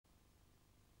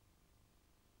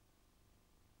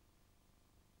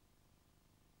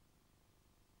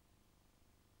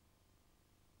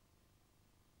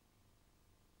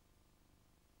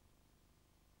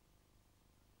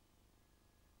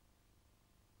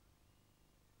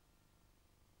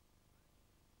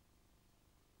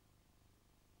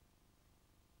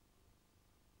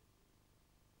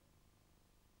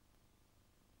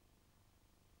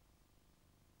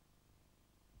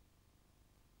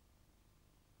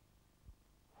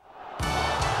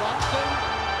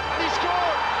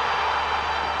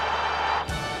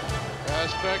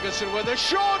Ferguson with a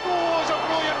shot. Oh, it's a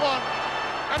brilliant one.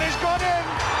 And he's gone in.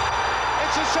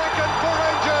 It's a second for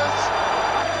Rangers.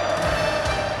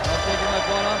 Not taking that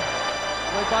ball on.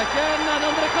 Right back in and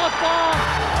under the crossbar.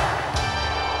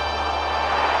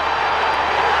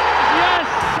 Yes!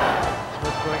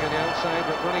 Smith going on the outside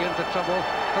but running into trouble.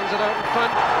 Turns it out in front.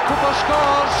 Cooper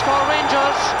scores for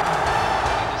Rangers.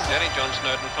 Derry Johnson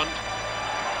out in front.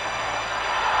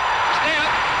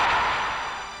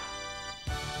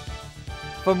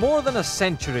 For more than a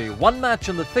century, one match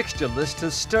on the fixture list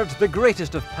has stirred the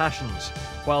greatest of passions.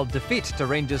 While defeat to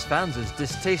Rangers fans is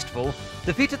distasteful,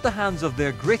 defeat at the hands of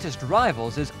their greatest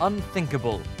rivals is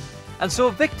unthinkable. And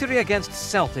so victory against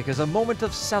Celtic is a moment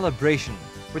of celebration,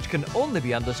 which can only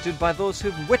be understood by those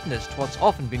who've witnessed what's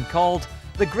often been called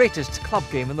the greatest club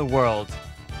game in the world.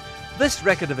 This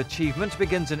record of achievement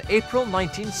begins in April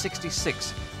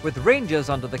 1966, with Rangers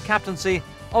under the captaincy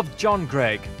of John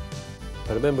Greig.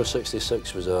 I remember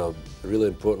 '66 was a really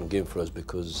important game for us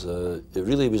because it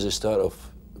really was the start of,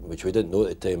 which we didn't know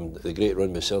at the time, the great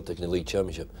run with Celtic in the League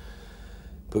Championship.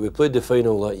 But we played the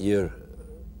final that year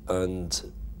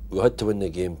and we had to win the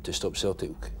game to stop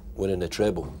Celtic winning the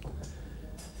treble.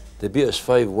 They beat us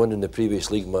 5-1 in the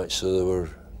previous league match, so they were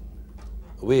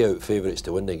way out favourites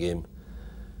to win the game.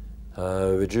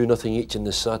 We drew nothing each in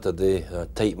the Saturday, a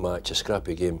tight match, a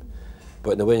scrappy game.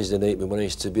 But on the Wednesday night we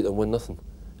managed to beat them 1-0.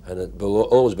 And it will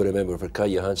always be remembered for Kai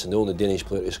Johansson, the only Danish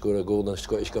player to score a goal in the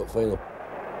Scottish Cup final.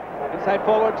 Inside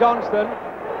forward Johnston. Well,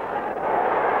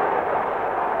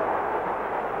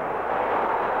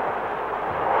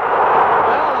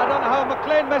 I don't know how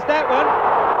McLean missed that one.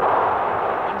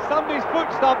 And somebody's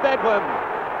foot stopped that one.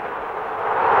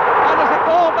 And it's a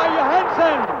goal by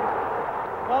Johansson.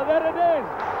 Well, there it is.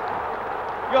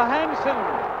 Johansson,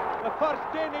 the first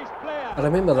Danish player. I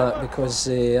remember that because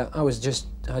I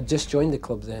had just joined the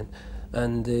club then,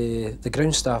 and the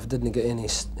ground staff didn't get any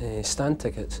stand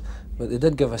tickets, but they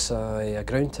did give us a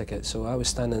ground ticket. So I was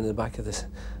standing in the back of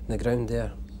the ground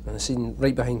there, and I seen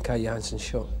right behind Kai Johansson's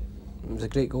shot. It was a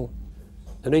great goal.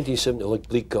 The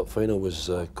 1970 League Cup final was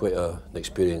quite an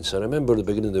experience. I remember at the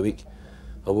beginning of the week,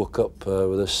 I woke up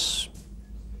with this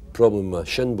problem with my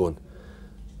shin bone.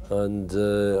 And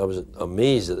I was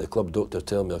amazed that the club doctor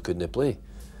told me I couldn't play.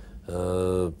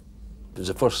 It was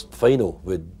the first final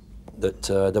that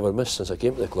I'd ever missed since I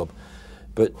came to the club.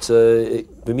 But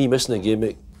with me missing the game,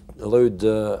 it allowed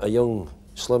a young,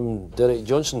 slim Derek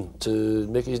Johnson to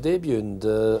make his debut, and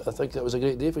I think that was a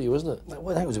great day for you, wasn't it?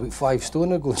 Well, I think it was about 5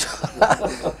 stone ago.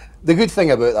 The good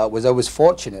thing about that was I was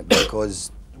fortunate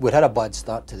because we'd had a bad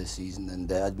start to the season,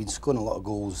 and I'd been scoring a lot of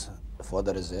goals for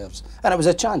the reserves, and it was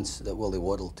a chance that Willie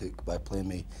Waddle took by playing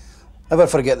me. Never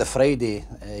forget the Friday,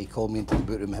 he called me into the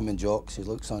boot room, him and Jock. He said,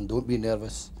 "Look son, don't be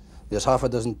nervous, there's half a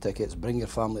dozen tickets, bring your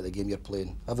family to the game you're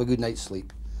playing, have a good night's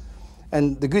sleep."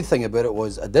 And the good thing about it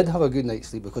was I did have a good night's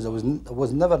sleep because I was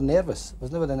never nervous. I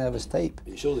was never the nervous type.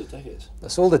 You sold the tickets? I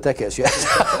sold the tickets, yes.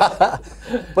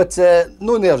 But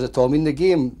no nerves at all. I mean, the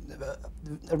game,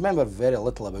 I remember very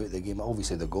little about the game.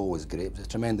 Obviously the goal was great, it was a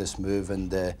tremendous move,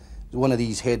 and one of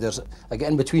these headers, I get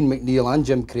in between McNeil and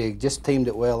Jim Craig, just timed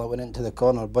it well, I went into the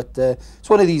corner. But it's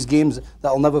one of these games that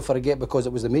I'll never forget because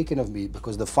it was the making of me,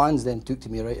 because the fans then took to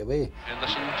me right away.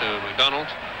 Henderson to McDonald.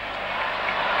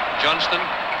 Johnston.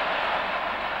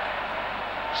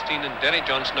 Steen and Derry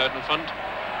Johnson out in front. It's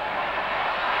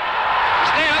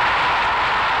there.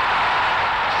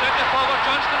 Centre forward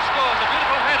Johnston scores. A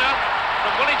beautiful header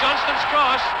from Willie Johnston's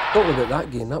cross. Talking about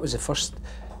that game, that was the first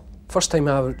time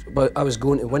I was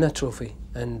going to win a trophy,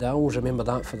 and I always remember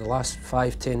that for the last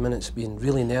 5-10 minutes being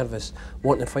really nervous,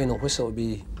 wanting the final whistle to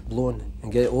be blown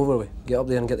and get it over with, get up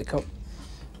there and get the cup.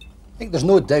 I think there's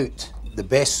no doubt the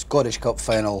best Scottish Cup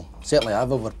final, certainly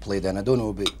I've ever played in. I don't know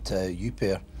about you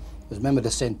pair. I remember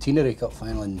the Centenary Cup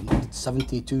final in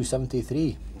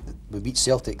 72-73. We beat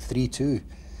Celtic 3-2.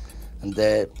 And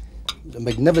a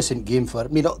magnificent game for, I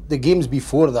mean, the games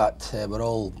before that were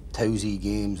all tousy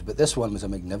games, but this one was a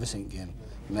magnificent game.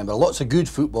 Remember, lots of good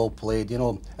football played, you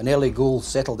know, an early goal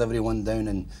settled everyone down,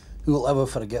 and who will ever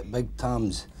forget Big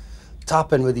Tam's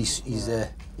tapping with his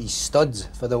studs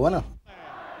for the winner.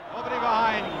 Nobody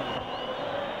behind.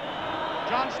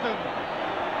 Johnston.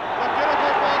 The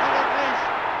beautiful ball to the crease.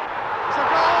 It's a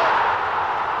goal.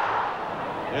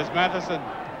 Here's Matheson.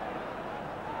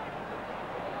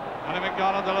 And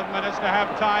McDonald, 11 minutes to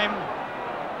have time.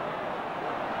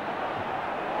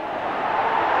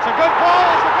 It's a good ball,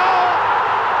 it's a goal!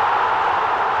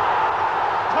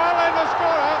 Thailand the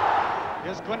scorer.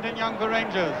 Here's Quinton Young for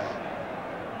Rangers.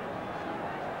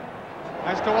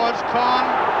 As towards Conn.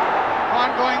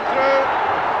 Conn going through.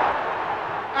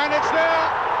 And it's there.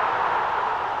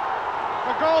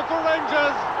 The goal for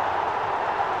Rangers.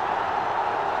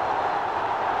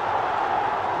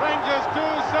 Rangers 2,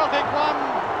 Celtic 1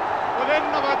 within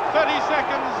about 30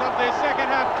 seconds of the second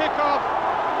half kickoff.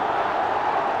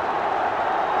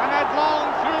 And that long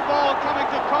through ball coming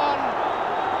to Conn.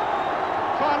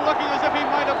 Conn looking as if he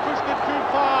might have pushed it too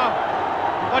far,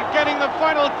 but getting the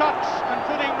final touch and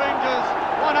putting Rangers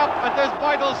 1 up at this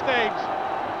vital stage.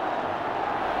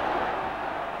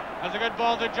 That's a good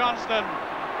ball to Johnston.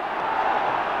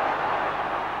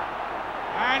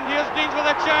 And here's Deans with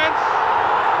a chance.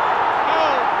 No,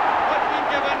 what's been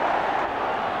given?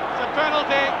 It's a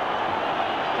penalty.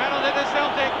 Penalty to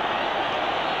Celtic.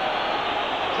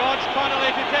 George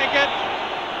Connolly to take it.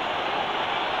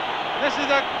 This is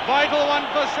a vital one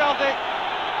for Celtic.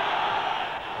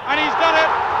 And he's done it.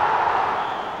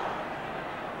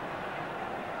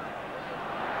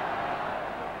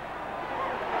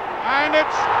 And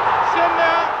it's in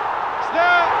there. It's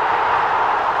there.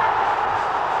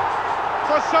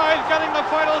 Forsyth getting the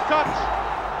final touch.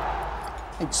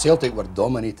 I think Celtic were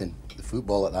dominating the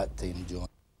football at that time, John.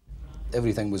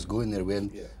 Everything was going their way,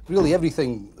 and really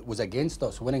everything was against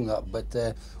us winning that. But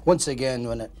once again,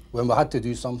 when we had to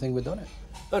do something, we done it.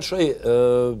 That's right.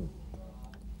 It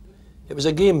was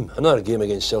a game, another game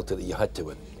against Celtic that you had to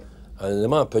win. And in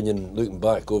my opinion, looking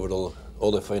back over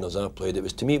all the finals I played,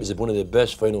 to me it was one of the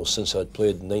best finals since I'd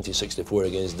played in 1964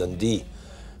 against Dundee.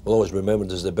 We'll always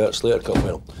remembered as the Bert Slater Cup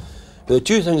final. But the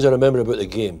two things I remember about the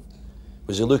game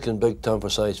was the look in Big Tam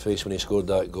Forsyth's face when he scored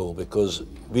that goal, because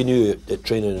we knew at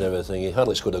training and everything, he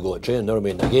hardly scored a goal at training, never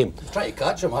made in a game. Trying to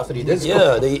catch him after he did score.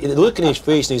 Yeah, the look in his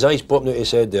face and his eyes popping out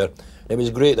his head there, it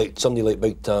was great that somebody like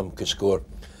Big Tam could score.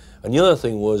 And the other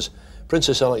thing was,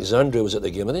 Princess Alexandra was at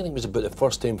the game. I think it was about the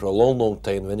first time for a long, long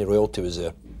time when any royalty was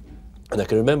there. And I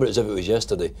can remember it as if it was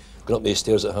yesterday, going up these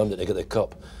stairs at Hampden to get the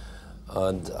cup.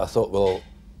 And I thought, well,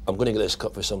 I'm going to get this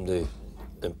cup for somebody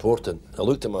important. I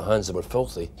looked at my hands, they were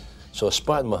filthy. So I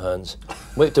spat in my hands,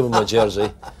 wiped them with my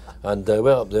jersey, and went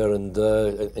up there and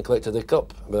collected the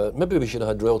cup. But maybe we should have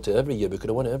had royalty every year. We could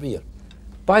have won it every year.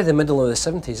 By the middle of the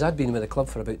 70s, I'd been with the club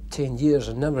for about 10 years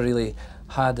and never really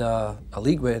had a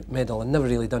league medal and never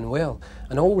really done well.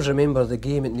 And I always remember the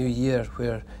game at New Year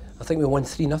where I think we won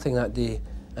 3-0 that day,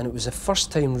 and it was the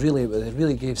first time really where they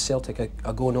really gave Celtic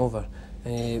a going over.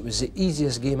 It was the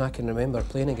easiest game I can remember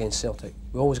playing against Celtic.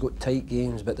 We always got tight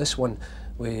games, but this one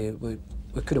we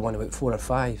could have won about 4 or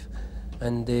 5.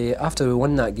 And after we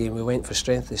won that game, we went for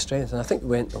strength to strength, and I think we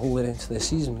went the whole way into the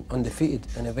season undefeated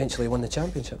and eventually won the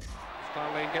championship.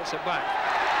 Parlane gets it back.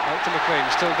 Out to McLean,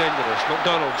 still dangerous.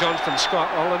 McDonald, Johnston,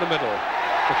 Scott, all in the middle.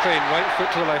 McLean, right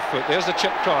foot to the left foot. There's the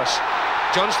chip cross.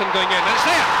 Johnston going in, and it's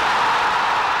there!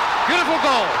 Beautiful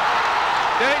goal!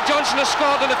 Derek Johnson has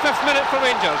scored in the 5th minute for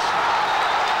Rangers.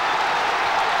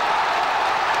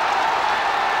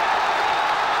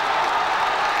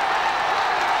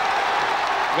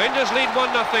 Rangers lead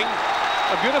 1-0.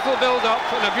 A beautiful build-up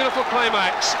and a beautiful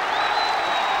climax.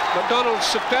 McDonald's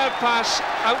superb pass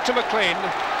out to McLean.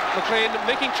 McLean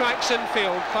making tracks in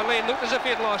field. Parlane looked as if he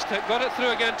had lost it, got it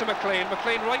through again to McLean.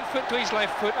 McLean right foot to his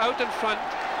left foot, out in front.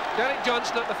 Derek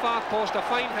Johnson at the far post, a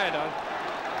fine header.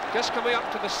 Just coming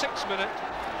up to the 6th minute.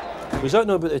 Was that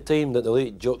not about the time that the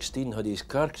late Jock Stein had his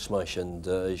car smash and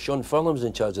Sean Furlong was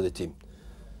in charge of the team?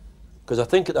 Because I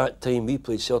think at that time we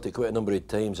played Celtic quite a number of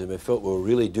times and we felt we were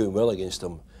really doing well against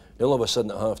them. And all of a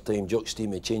sudden at half-time, Jock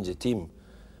Stein had changed the team,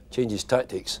 changed his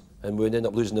tactics, and we ended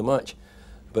up losing the match.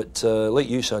 But like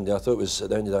you, Sandy, I thought it was,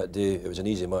 at the end of that day, it was an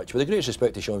easy match. With the greatest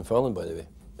respect to Sean Furlong, by the way.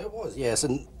 It was, yes,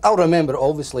 and I'll remember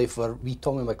obviously for wee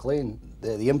Tommy McLean,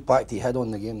 the impact he had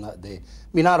on the game that day. I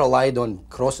mean, I relied on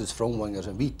crosses from wingers,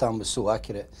 and wee Tam was so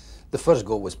accurate. The first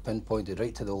goal was pinpointed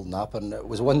right to the old napper, and it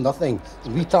was 1-0.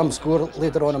 And wee Tam scored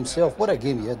later on himself. What a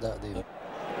game he had that day.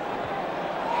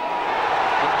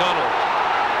 McDonald,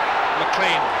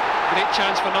 McLean, great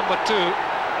chance for number 2.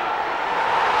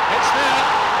 It's there,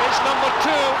 it's number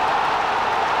 2.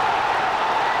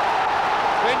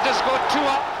 Rangers go 2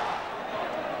 up.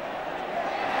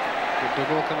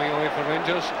 McDougall coming away for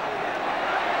Rangers.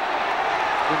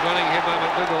 Good running here by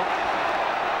McDougall.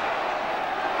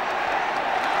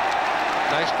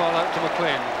 Nice ball out to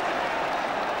McLean.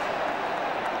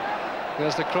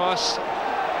 There's the cross.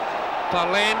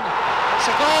 Parlane, it's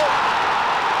a goal.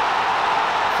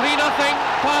 3-0.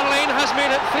 Parlane has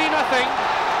made it 3-0.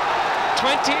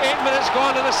 28 minutes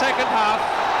gone in the second half,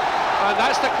 and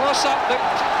that's the close-up that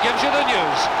gives you the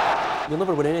news. You'll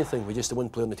never win anything with just the one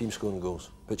player on the team scoring goals,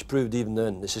 which proved even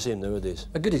then. It's the same nowadays.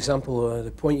 A good example of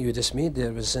the point you just made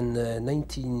there was in the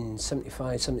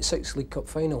 1975-76 League Cup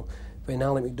final when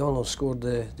Alec MacDonald scored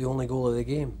the only goal of the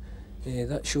game.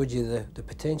 that showed you the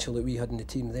potential that we had in the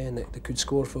team then, that could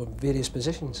score from various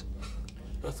positions.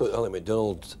 I thought Alec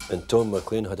MacDonald and Tom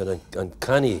McLean had an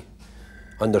uncanny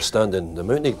understanding. The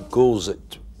amount of goals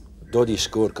that Doddy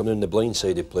scored coming in the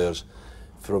blind-sided players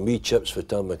from wee chips for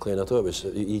Tom McLean, I thought it was,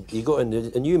 he got in,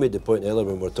 and you made the point earlier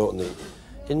when we were talking that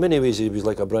in many ways he was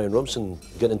like a Brian Robson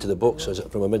getting into the box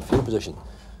from a midfield position.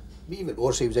 Even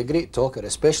worse, he was a great talker,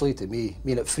 especially to me. I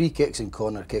mean, at free kicks and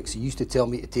corner kicks, he used to tell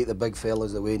me to take the big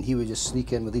fellas away, and he would just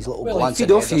sneak in with these little glancing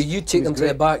he'd feed off headers. you, you'd take them to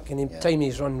the back, and he'd time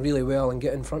his run really well and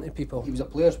get in front of people. He was a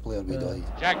player's player, we died.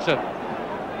 Jackson.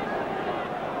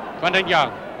 Brendan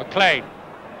Young. McLean.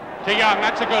 To Young,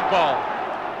 that's a good ball.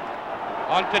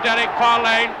 On to Derek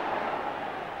Farlane.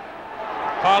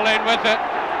 Farlane with it.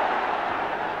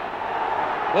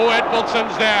 Oh,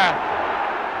 Edmondson's there.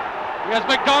 He has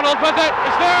MacDonald with it.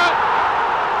 It's there.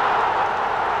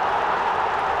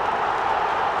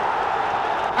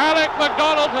 Alec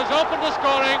MacDonald has opened the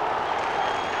scoring.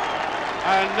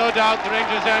 And no doubt the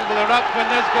Rangers end will erupt when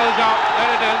this goes out.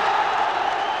 There it is.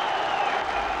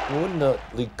 We won that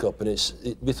League Cup, and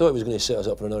we thought it was going to set us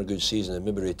up for another good season and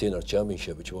maybe retain our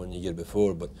championship, which we won the year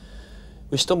before. But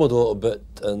we stumbled a little bit,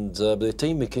 and by the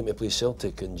time we came to play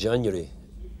Celtic in January,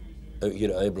 out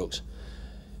here at Ibrox,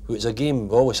 it was a game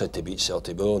we always had to beat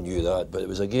Celtic. We all knew that, but it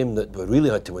was a game that we really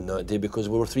had to win that day because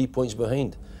we were 3 points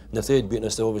behind. And if they had beaten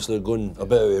us, they obviously were going a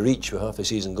bit out of reach with half the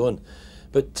season gone.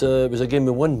 But it was a game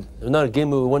we won. Another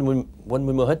game we won when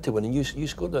we had to win, and you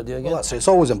scored that day again. Well, that's it. It's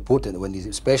always important to win these,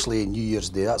 especially New Year's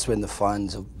Day. That's when the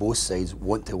fans of both sides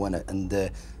want to win it. And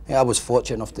yeah, I was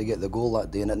fortunate enough to get the goal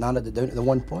that day, and it narrowed it down to the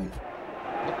 1 point.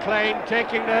 McLean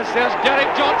taking this. There's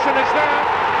Derek Johnson is there.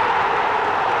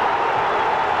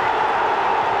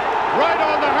 Right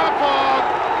on the half mark.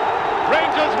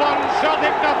 Rangers 1,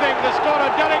 Celtic nothing. The score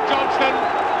of Derek Johnson.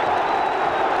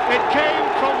 It came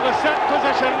from the set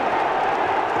position.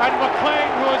 And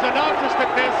McLean, who is an artist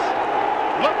at this,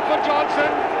 looked for Johnson,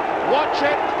 watch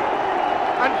it,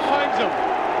 and finds him.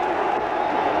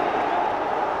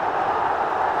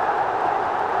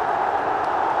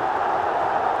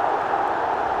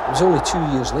 It was only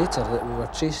 2 years later that we were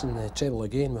chasing the treble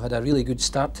again. We had a really good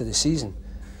start to the season,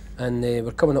 and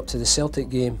we're coming up to the Celtic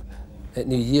game at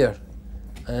New Year,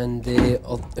 and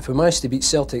if we managed to beat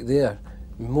Celtic there,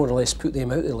 we more or less put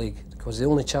them out of the league, because the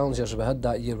only challengers we had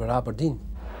that year were Aberdeen.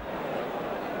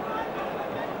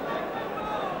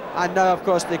 And now, of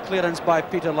course, the clearance by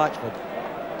Peter Latchford.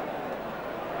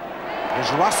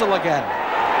 There's Russell again.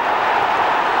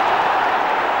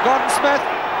 Gordon Smith.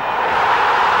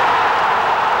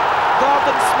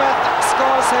 Gordon Smith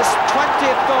scores his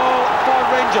 20th goal for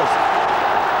Rangers.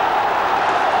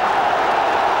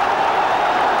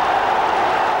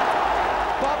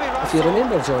 If you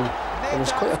remember, John, there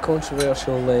was quite a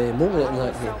controversial moment in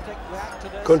that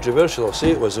game. Controversial, I'll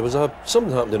say it was. There was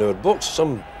something happened in our box,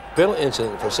 some penalty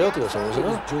incident for Celtic or something, wasn't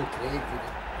it? It was Joe Craig.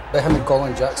 But him and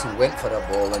Colin Jackson went for a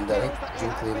ball, and I think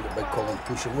Joe claimed that Big Colin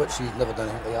pushed him, which he'd never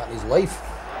done anything like that in his life.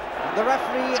 The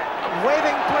referee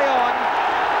waving play on.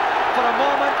 For a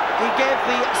moment, he gave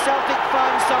the Celtic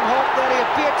fans some hope there. He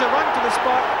appeared to run to the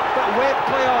spot, but waved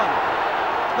play on.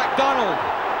 MacDonald.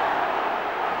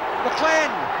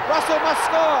 McLean. Russell must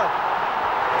score.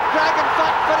 Dragon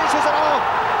Fat finishes it off.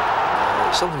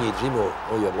 It's something you dream of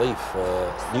all your life.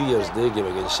 New Year's Day game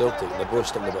against Celtic, and the ball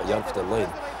stuck about a yard for the line.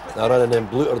 And I ran and then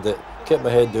blutered it, kept my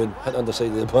head down, hit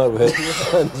underside of the bar with it,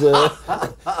 and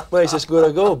managed to score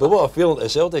a goal. But what a feeling at the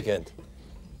Celtic end.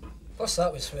 Plus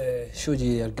that was showed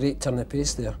you a great turn of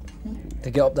pace there to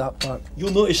get up that park.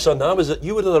 You'll notice, son,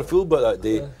 you were the other fullback that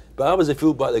day, but I was the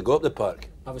fullback that got up the park.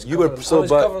 I was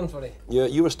covering for it. Yeah,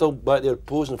 you were still back there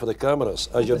posing for the cameras,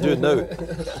 as you're doing now.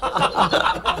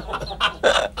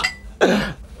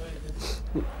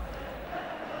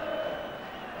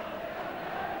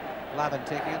 Lavin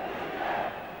taking it.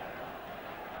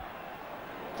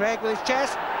 Craig with his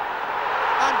chest,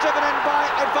 and driven in by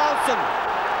Edvaldsen.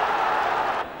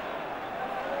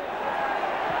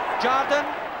 Jordan.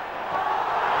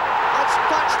 It's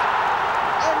touched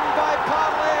in by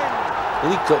Farlane. The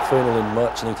League Cup final in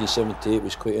March 1978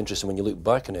 was quite interesting when you look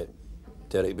back on it,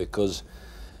 Derek, because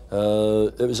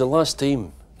it was the last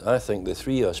time, I think, the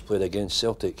three of us played against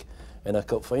Celtic in a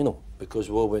cup final, because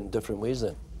we all went different ways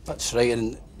then. That's right,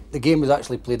 and the game was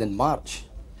actually played in March.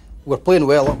 We were playing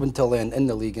well up until then in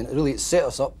the league, and it really set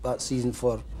us up that season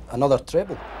for another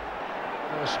treble.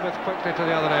 Smith quickly to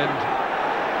the other end.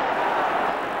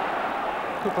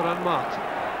 Cooper unmarked.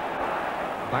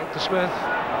 Back to Smith.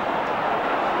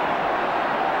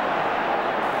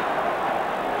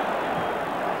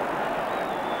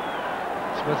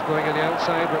 Smith going on the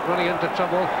outside, but running into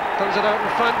trouble. Turns it out in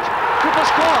front. Cooper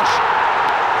scores.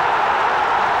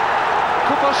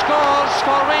 Cooper scores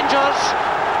for Rangers.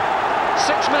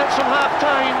 6 minutes from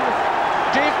half-time.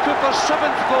 Dave Cooper's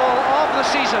 7th goal of the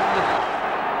season.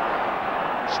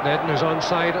 Snedden is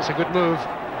onside, it's a good move.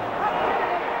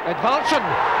 Edvaldsen,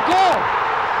 goal!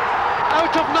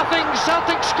 Out of nothing,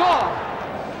 Celtic score!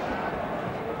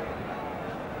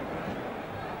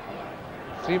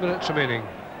 3 minutes remaining.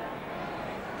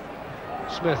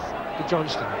 Smith to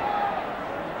Johnston.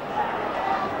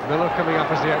 Miller coming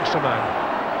up as the extra man.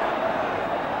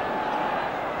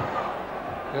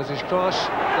 There's his cross,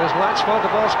 there's Latchford, the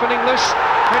ball spinning loose,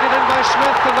 headed in by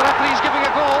Smith, and the referee's giving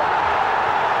a goal.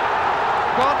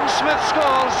 Gordon Smith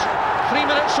scores, 3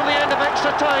 minutes from the end of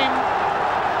extra time.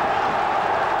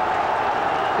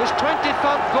 His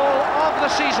 23rd goal of the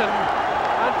season,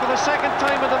 and for the second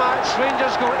time in the match,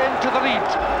 Rangers go into the lead.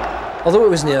 Although it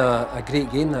wasn't a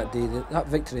great game that day, that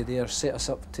victory there set us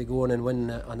up to go on and win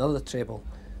another treble.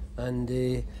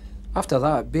 And after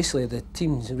that, basically the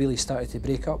teams really started to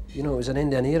break up. You know, it was an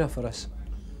end of an era for us.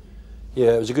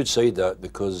 Yeah, it was a good side that,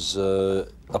 because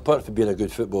apart from being a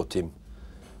good football team,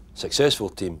 successful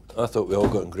team, I thought we all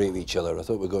got on great with each other. I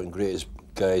thought we got on great as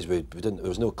guys. There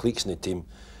was no cliques in the team.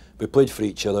 We played for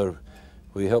each other,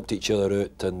 we helped each other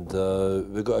out, and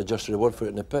we got a just reward for it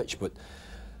in the pitch. But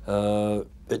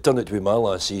it turned out to be my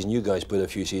last season. You guys played a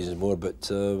few seasons more, but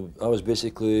I was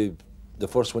basically the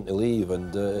first one to leave,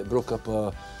 and it broke up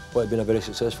what had been a very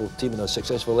successful team in a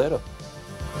successful era.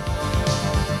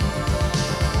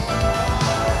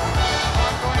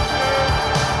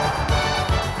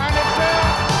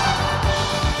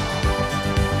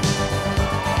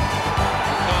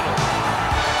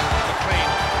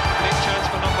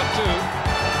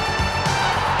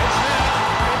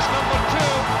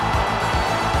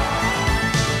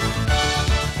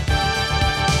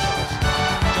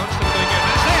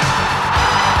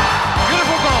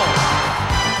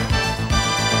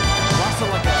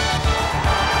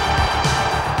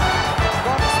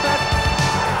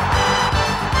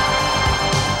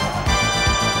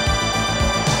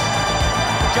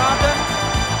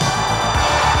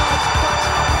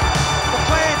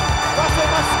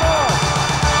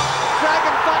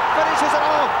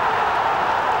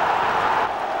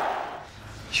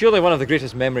 Surely one of the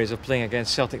greatest memories of playing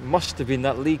against Celtic must have been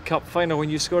that League Cup final when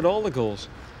you scored all the goals.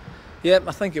 Yeah,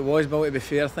 I think it was, but to be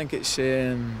fair, I think it's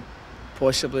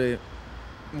possibly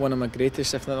one of my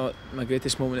greatest, if not my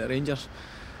greatest moment at Rangers.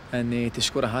 And to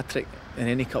score a hat-trick in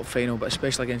any cup final, but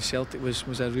especially against Celtic,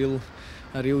 was a real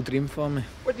dream for me.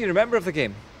 What do you remember of the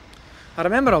game? I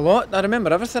remember a lot. I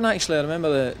remember everything actually. I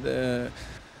remember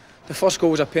the first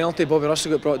goal was a penalty. Bobby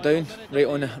Russell got brought down right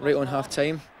on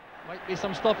half-time. Might be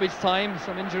some stoppage time,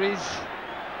 some injuries.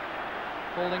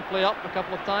 Holding play up a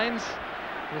couple of times.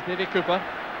 Here's Davy Cooper.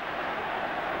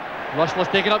 Russell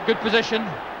has taken up good position.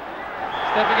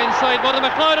 Stepping inside, Murdo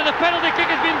McLeod, and a penalty kick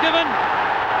has been given.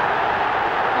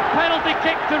 A penalty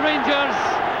kick to Rangers.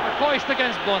 McCoist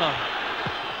against Bonner.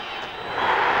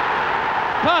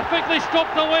 Perfectly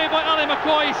stopped away by Ali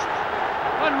McCoist,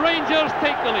 and Rangers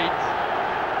take the lead.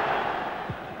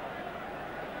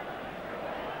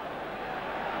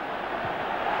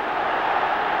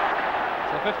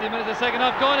 So 15 minutes of the second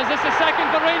half gone. Is this the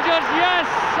second for Rangers? Yes,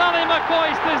 Ali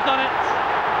McCoist has done it.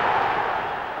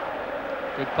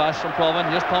 Good pass from Provan.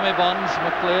 Here's Tommy Burns,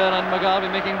 McClare and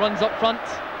McGarvey making runs up front.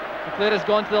 McClare has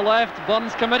gone to the left.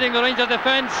 Burns committing the Rangers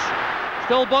defence.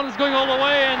 Still Burns going all the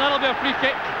way, and that'll be a free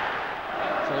kick.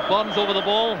 So Burns over the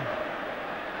ball.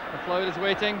 McLeod is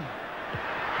waiting.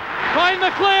 Ryan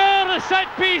McClare, the set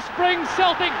piece brings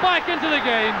Celtic back into the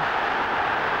game.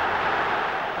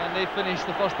 And they finished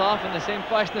the first half in the same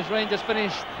fashion as Rangers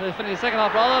finished the second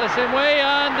half, rather, the same way.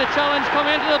 And the challenge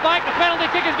coming into the back. The penalty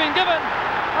kick has been given.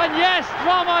 And yes,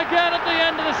 drama again at the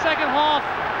end of the second half.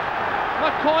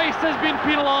 McCoist has been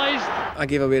penalised. I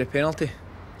gave away the penalty.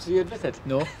 So you admit it?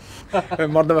 No.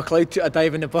 When Murdo McLeod took a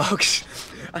dive in the box.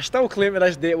 I still claim to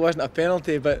this day it wasn't a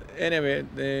penalty, but anyway,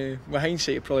 with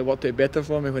hindsight it probably worked out better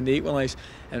for me when they equalised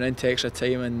and into extra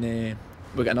time, and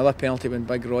we got another penalty when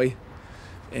Big Roy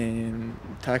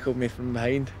tackled me from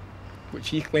behind, which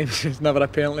he claims is never a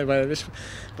penalty, but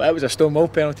it was a Stonewall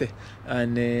penalty,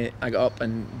 and I got up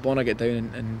and Bonner got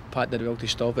down and Pat did well to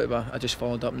stop it, but I just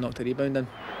followed up and knocked the rebound in.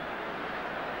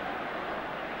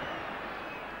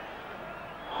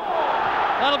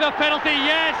 That'll be a penalty,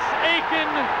 yes. Aiken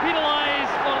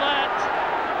penalised for that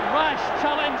rash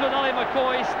challenge on Ali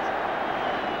McCoist.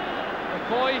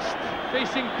 McCoist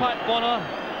facing Pat Bonner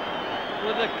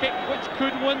with a kick which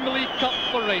could win the League Cup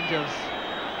for Rangers.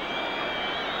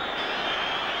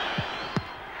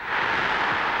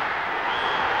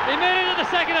 He made it at the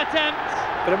second attempt.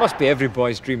 But it must be every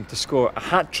boy's dream to score a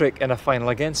hat-trick in a final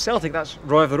against Celtic. That's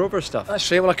Roy of the Rovers stuff. That's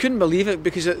right. Well, I couldn't believe it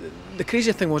because the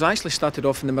crazy thing was I actually started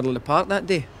off in the middle of the park that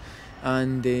day,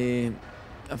 and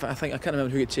I can't remember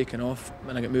who got taken off,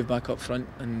 and I got moved back up front,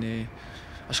 and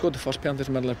I scored the first penalty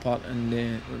in the middle of the park and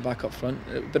went back up front.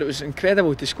 But it was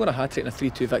incredible to score a hat-trick in a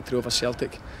 3-2 victory over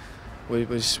Celtic.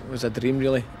 Was a dream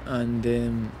really,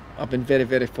 and I've been very,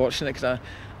 very fortunate because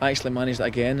I actually managed it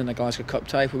again in a Glasgow Cup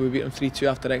tie where we beat them 3-2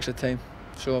 after extra time.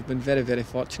 So I've been very, very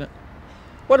fortunate.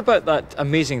 What about that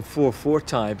amazing 4-4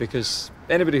 tie? Because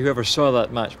anybody who ever saw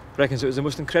that match reckons it was the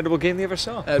most incredible game they ever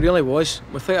saw. It really was,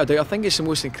 without a doubt. I think it's the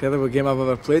most incredible game I've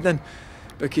ever played in,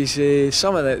 because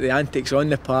some of the antics on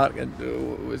the park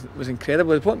was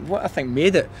incredible. What I think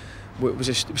made it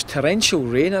was torrential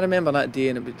rain. I remember that day,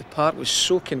 and the park was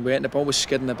soaking wet and the ball was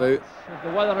skidding about. If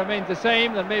the weather remains the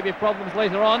same, there may be problems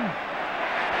later on.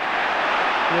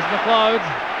 Here's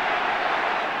McLeod.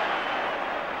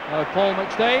 Now Paul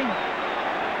McStay.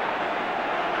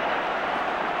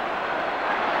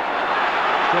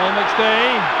 Still McStay.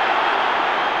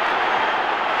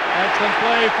 Excellent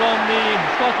play from the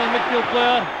Scotland midfield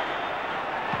player.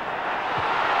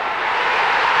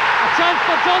 A chance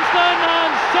for Johnston,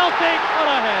 and Celtic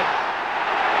are ahead.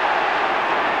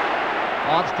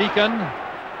 Archdeacon.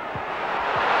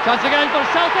 Chance again for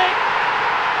Celtic.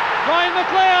 Ryan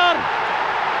McLeod.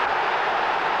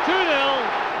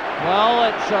 2-0. Well,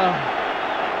 it's a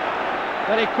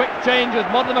very quick change with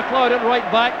Murdo McLeod at right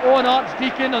back, Owen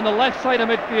Archdeacon on the left side of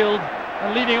midfield,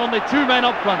 and leaving only 2 men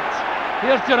up front.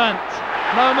 Here's Durrant,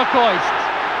 now McCoist.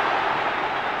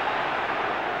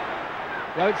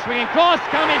 The out-swinging cross,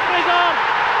 Cammy Fraser.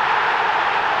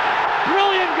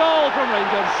 Brilliant goal from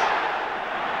Rangers.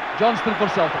 Johnston for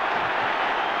Celtic.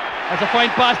 That's a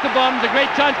fine pass to Burns, a great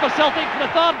chance for Celtic for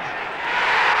the third.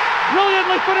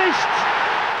 Brilliantly finished.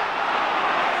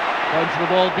 Down to the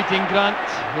ball, beating Grant.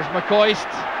 Here's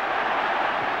McCoist.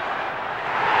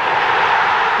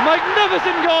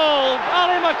 Magnificent goal,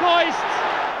 Ali McCoist.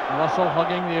 Russell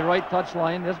hugging the right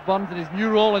touchline. There's Burns in his new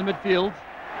role in midfield.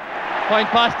 Fine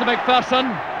pass to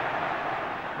McPherson.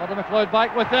 Murdo McLeod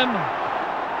back with him.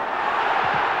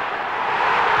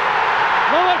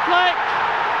 Robert Fleck.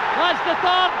 That's the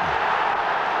third.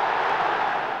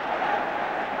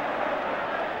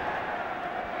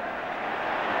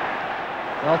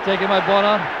 Well taken by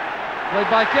Bonner. Played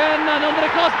back in and under the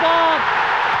crossbar.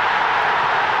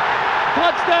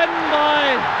 Touched in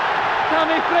by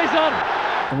Cammy Fraser.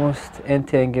 The most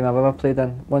end-to-end game I've ever played in.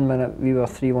 1 minute we were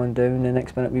 3-1 down, the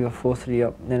next minute we were 4-3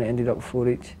 up, and then it ended up 4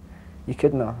 each. You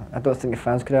couldn't have. I don't think the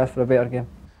fans could ask for a better game.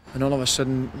 And all of a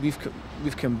sudden we've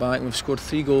come back and we've scored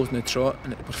 3 goals in the trot,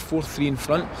 and we're 4-3 in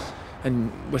front,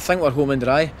 and we think we're home and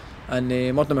dry. And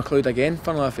Murdo McLeod again,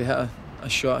 funnily enough, he hit a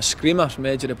shot, a screamer from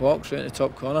the edge of the box, right in the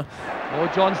top corner. Oh,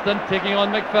 Johnston taking on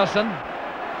McPherson.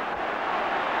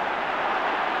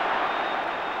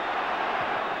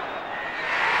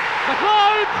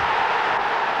 McLeod!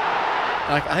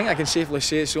 I think I can safely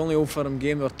say it's the only Old Firm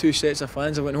game where 2 sets of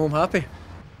fans have went home happy.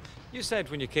 You said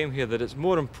when you came here that it's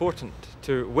more important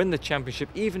to win the championship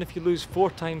even if you lose 4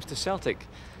 times to Celtic.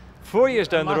 4 years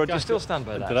down the road, you still stand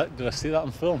by that? Did I see that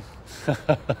on film?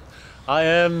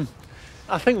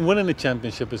 I think winning the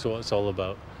championship is what it's all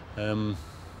about. It'd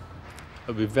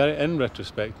be very, in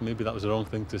retrospect, maybe that was the wrong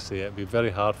thing to say. It'd be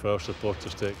very hard for our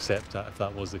supporters to accept that if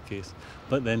that was the case.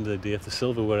 But at the end of the day, if the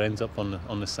silverware ends up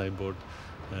on the sideboard,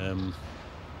 and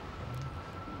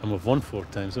we've won 4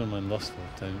 times, never mind lost 4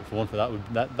 times. If we won for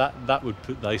that would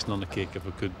put the icing on the cake if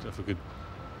we could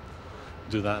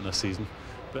do that in a season.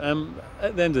 But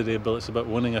at the end of the day, Bill, it's about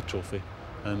winning a trophy,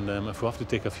 and if we have to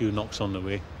take a few knocks on the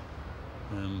way,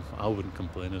 I wouldn't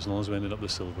complain as long as we ended up the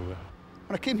silverware.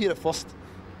 When I came here at first,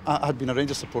 I had been a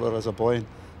Rangers supporter as a boy,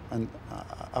 and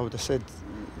I would have said,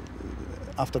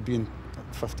 after being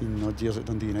 15 odd years at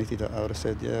Dundee United, I would have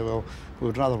said, yeah, well, we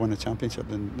would rather win the championship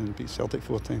than beat Celtic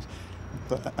 4 times.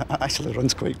 But it actually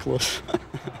runs quite close.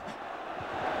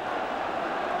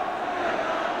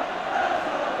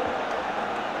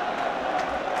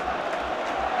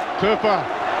 Cooper.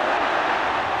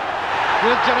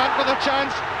 Here's Durrant with a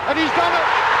chance, and he's done it!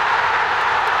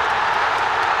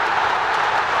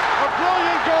 A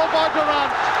brilliant goal by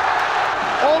Durrant.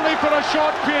 Only for a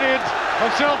short period of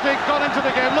Celtic got into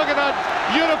the game. Look at that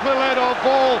beautifully led off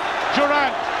ball,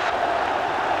 Durrant.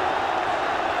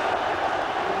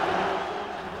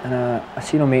 And I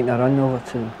seen him making a run over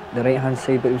to the right hand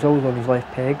side, but he was always on his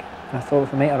left peg. And I thought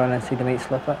if he made a run inside, he might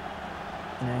slip it.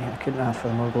 And I couldn't ask for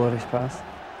a more glorious pass.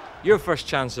 Your first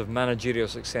chance of managerial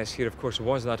success here, of course,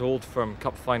 was that Old Firm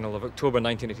Cup final of October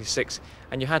 1986,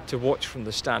 and you had to watch from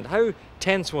the stand. How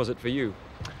tense was it for you?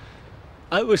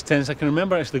 It was tense. I can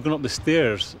remember actually going up the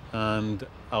stairs, and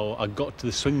I got to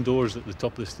the swing doors at the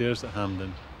top of the stairs at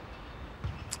Hampden.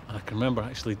 And I can remember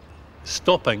actually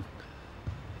stopping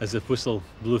as the whistle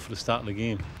blew for the start of the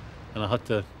game, and I had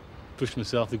to push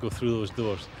myself to go through those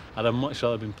doors. I'd have much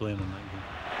rather been playing in that game.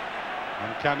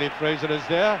 And Cammy Fraser is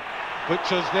there,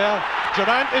 Butcher's there,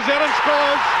 Durrant is there and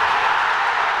scores!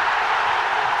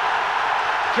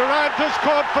 Durrant has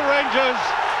scored for Rangers.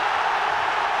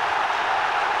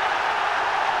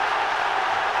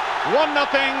 1-0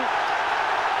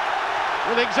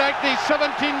 with exactly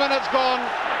 17 minutes gone.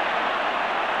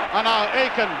 And now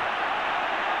Aiken.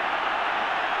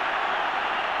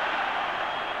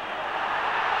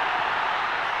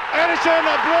 Edison,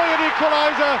 a brilliant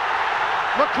equaliser.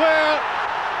 McClair.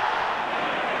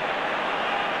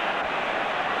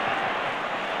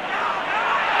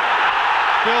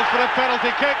 Feels for a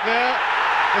penalty kick there.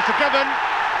 It's a given.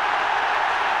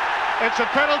 It's a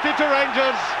penalty to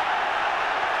Rangers.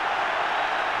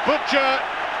 Butcher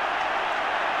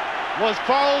was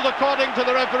fouled according to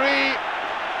the referee,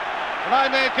 and I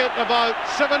make it about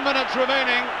 7 minutes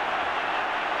remaining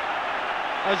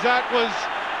as that was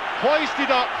hoisted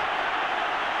up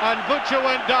and Butcher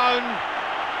went down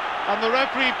and the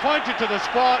referee pointed to the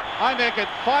spot. I make it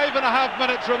 5.5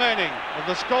 minutes remaining of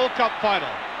the Skull Cup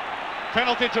final.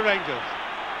 Penalty to Rangers.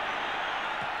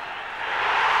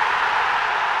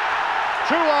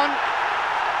 2-1.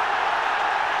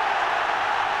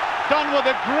 Done with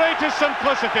the greatest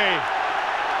simplicity,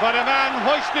 but a man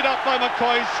hoisted up by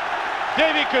McCoist,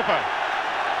 Davy Cooper.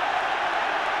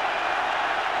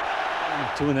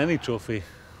 To win any trophy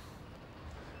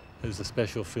is a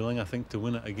special feeling. I think to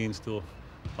win it against our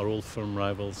old firm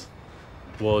rivals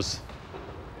was,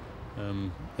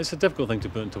 it's a difficult thing to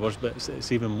put into words, but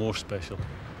it's even more special.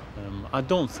 I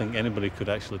don't think anybody could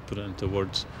actually put it into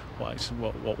words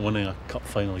what winning a cup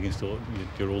final against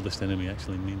your oldest enemy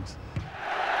actually means.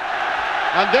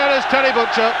 And there is Terry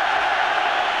Butcher,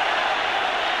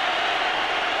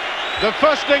 the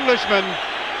first Englishman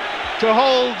to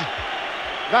hold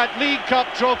that League Cup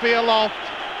trophy aloft.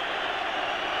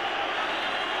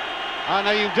 And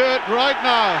he'll do it right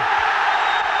now.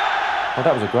 Well,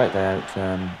 that was a great day out.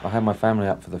 I had my family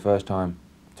up for the first time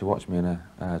to watch me in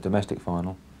a domestic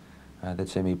final. They'd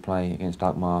seen me play against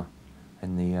Alkmaar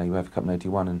in the UEFA Cup in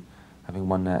 '81, and having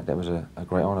won that was a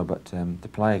great honour. But to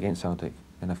play against Celtic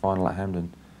in a final at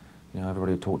Hampden, you know,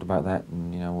 everybody talked about that,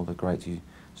 and you know, all the greats. You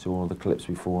saw all the clips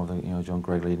before, John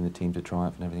Gregg leading the team to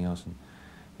triumph and everything else, and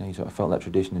you know, you sort of felt that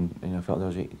tradition, and you know, felt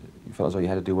as though you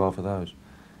had to do well for those.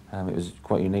 It was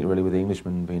quite unique, really, with the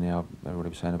Englishmen being there. Everybody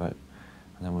was saying about,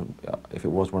 and then if it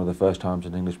was one of the first times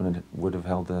an Englishman would have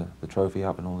held the trophy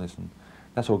up and all this, and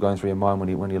that's all going through your mind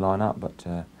when you line up. But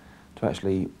to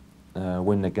actually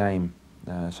win the game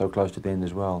so close to the end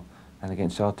as well, and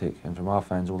against Celtic, and from our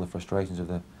fans, all the frustrations of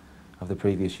the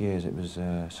previous years, it was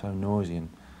so noisy and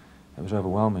it was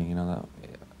overwhelming. You know,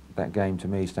 that game to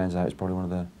me stands out as probably one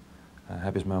of the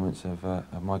happiest moments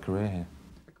of my career here.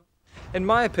 In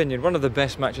my opinion, one of the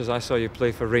best matches I saw you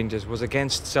play for Rangers was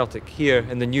against Celtic here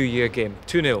in the New Year game,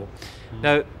 2-0.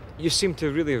 Now, you seem to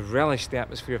really relish the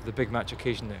atmosphere of the big match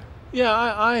occasion there. Yeah,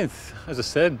 I as I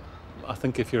said, I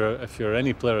think if you're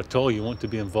any player at all, you want to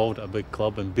be involved at a big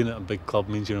club, and being at a big club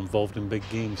means you're involved in big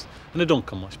games, and they don't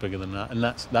come much bigger than that. And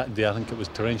that day, I think it was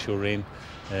torrential rain,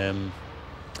 New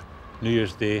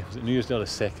Year's Day. Was it New Year's Day or the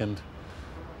 2nd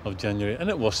of January? And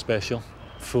it was special,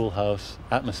 full house,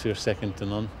 atmosphere second to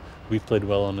none. We played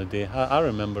well on the day. I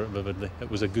remember it vividly.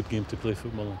 It was a good game to play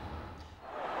football in.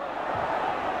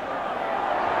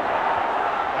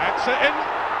 That's it in.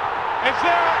 It's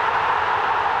there.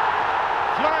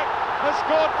 Flack has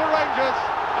scored for Rangers.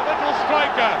 A little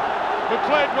striker who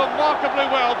played remarkably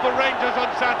well for Rangers on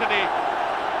Saturday.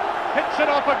 Hits it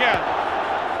off again.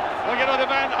 Well, you know, the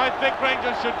man I think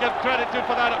Rangers should give credit to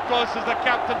for that, of course, is the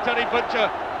captain, Terry Butcher,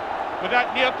 with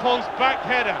that near post back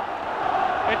header.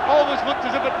 It always looked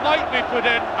as if it might be put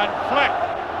in, and Fleck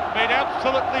made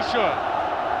absolutely sure.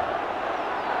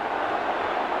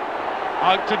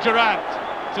 Out to Durrant,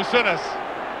 to Souness.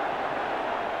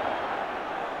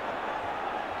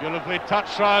 Beautifully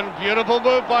touched round, beautiful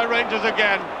move by Rangers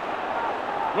again.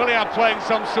 Really are playing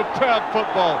some superb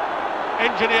football,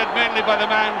 engineered mainly by the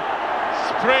man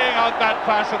spraying out that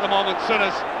pass at the moment,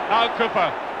 Souness. Now Cooper.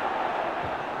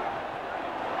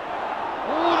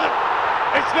 Ooh,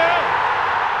 it's there!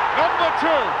 Number 2,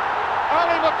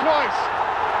 Ali McCoist.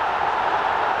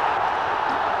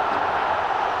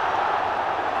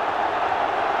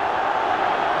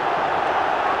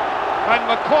 And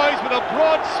McCoist with a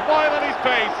broad smile on his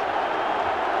face.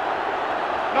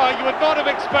 Now, you would not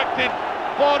have expected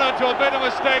Bonner to have made a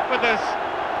mistake with this.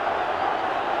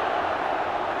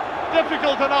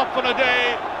 difficult enough on a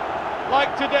day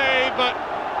like today, but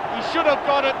he should have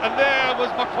got it, and there was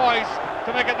McCoist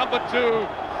to make it number 2.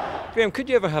 Graham, could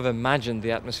you ever have imagined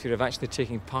the atmosphere of actually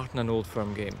taking part in an Old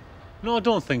Firm game? No, I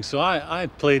don't think so. I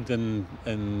played in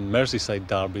Merseyside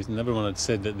derbies, and everyone had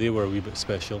said that they were a wee bit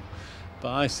special.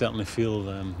 But I certainly feel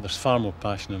there's far more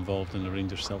passion involved in the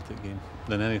Rangers-Celtic game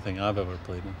than anything I've ever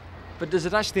played in. But does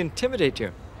it actually intimidate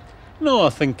you? No, I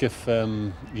think if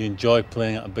you enjoy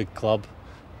playing at a big club,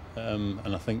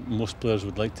 and I think most players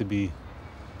would like to be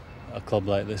at a club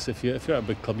like this. If you're at a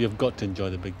big club, you've got to enjoy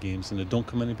the big games, and they don't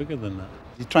come any bigger than that.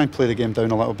 You try and play the game down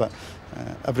a little bit.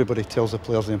 Everybody tells the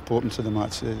players the importance of the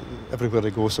match. Everywhere they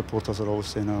go, supporters are always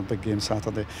saying, "Oh, big game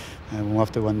Saturday, we'll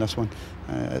have to win this one."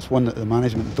 It's one that the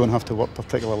management don't have to work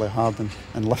particularly hard in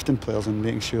lifting players and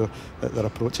making sure that their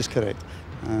approach is correct.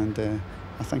 And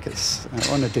I think it's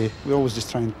on the day, we always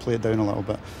just try and play it down a little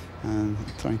bit and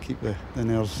try and keep the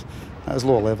nerves at as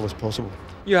low a level as possible.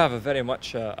 You have a very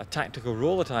much a tactical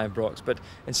role at Ibrox, but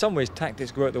in some ways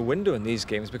tactics go out the window in these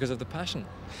games because of the passion.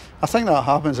 I think that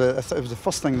happens. It was the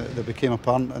first thing that became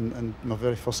apparent in my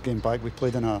very first game back. We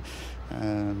played in a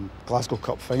Glasgow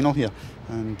Cup final here,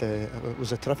 and it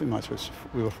was a terrific match which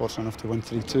we were fortunate enough to win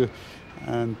 3-2.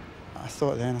 And I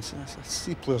thought then, I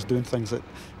see players doing things that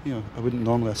I wouldn't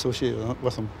normally associate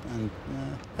with them, and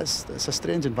it's a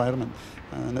strange environment,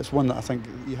 and it's one that I think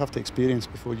you have to experience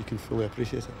before you can fully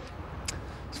appreciate it.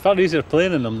 It's far easier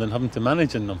playing in them than having to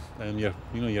manage in them. You're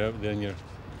out there and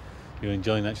you're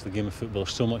enjoying actually the game of football.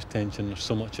 There's so much tension, there's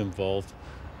so much involved.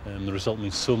 The result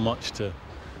means so much to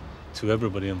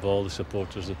everybody involved, the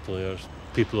supporters, the players,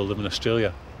 people who live in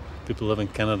Australia, people who live in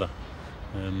Canada.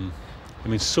 It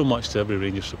means so much to every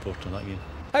Rangers supporter in that game.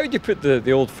 How would you put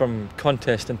the Old Firm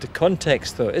contest into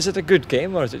context, though? Is it a good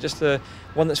game, or is it just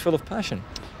one that's full of passion?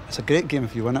 It's a great game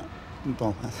if you win it.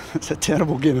 Well, it's a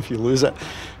terrible game if you lose it.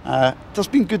 There's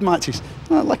been good matches,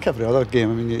 like every other game.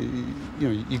 I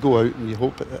mean, you go out and you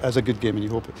hope it is a good game, and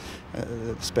you hope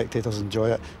the spectators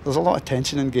enjoy it. There's a lot of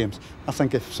tension in games. I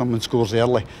think if someone scores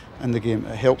early in the game,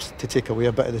 it helps to take away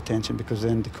a bit of the tension, because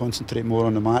then they concentrate more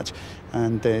on the match,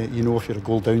 and if you're a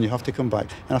goal down, you have to come back.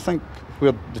 And I think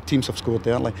where the teams have scored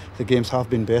early, the games have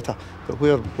been better. But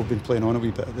where we've been playing on a wee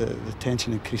bit, the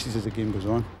tension increases as the game goes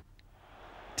on.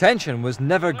 Tension was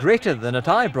never greater than at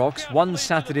Ibrox one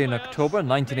Saturday in October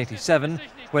 1987,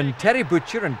 when Terry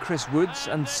Butcher and Chris Woods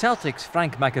and Celtic's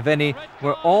Frank McAvenny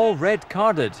were all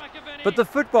red-carded. But the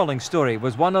footballing story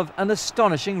was one of an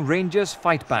astonishing Rangers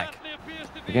fight-back.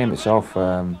 The game itself,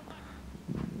 I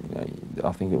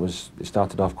think it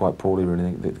started off quite poorly,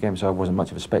 really. The game itself wasn't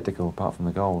much of a spectacle apart from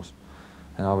the goals.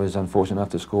 And I was unfortunate enough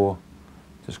to score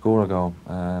a goal,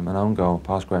 an own goal,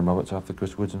 past Graham Roberts, after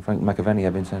Chris Woods and Frank McAvenny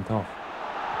had been sent off.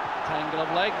 Tangle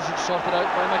of legs, it's sorted out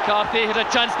by McCarthy. Here's a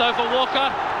chance now for Walker.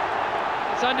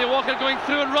 It's Andy Walker going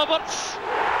through, and Roberts.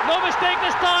 No mistake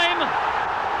this time.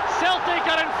 Celtic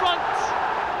are in front.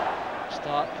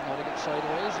 Stark nodding it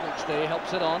sideways. McStay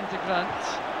helps it on to Grant.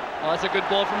 Oh, that's a good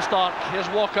ball from Stark. Here's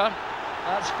Walker.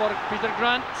 That's for Peter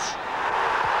Grant.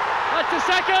 That's the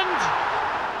second.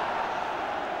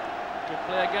 Good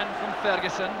play again from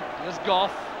Ferguson. Here's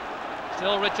Gough.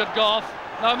 Still Richard Gough.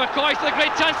 Now McCoy, a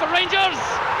great chance for Rangers.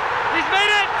 He's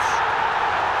made it!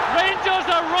 Rangers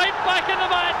are right back in the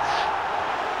match.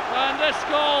 And this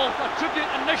goal, a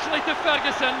tribute initially to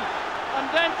Ferguson and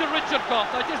then to Richard Gough.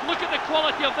 Now just look at the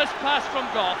quality of this pass from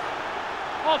Gough.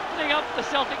 Opening up the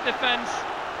Celtic defence.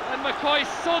 And McCoy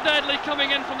so deadly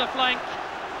coming in from the flank.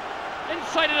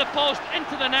 Inside of the post,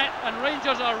 into the net, and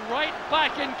Rangers are right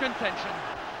back in contention.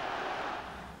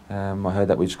 I heard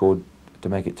that we'd scored to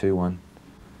make it 2-1.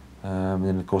 And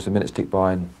then of course the minutes ticked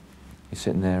by, and he's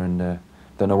sitting there and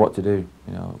don't know what to do.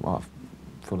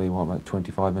 Fully about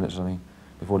 25 minutes or something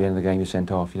before the end of the game you're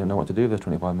sent off. You don't know what to do with those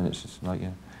 25 minutes. It's like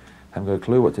you haven't got a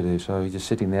clue what to do. So he's just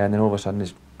sitting there, and then all of a sudden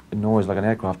this noise like an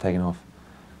aircraft taking off.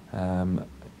 I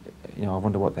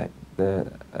wonder what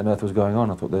on earth was going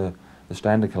on. I thought the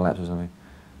stand had collapsed or something.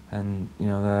 And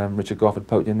Richard Gough had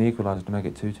poked in the equaliser to make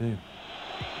it 2-2.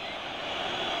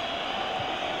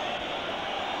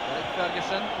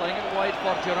 Ferguson playing it wide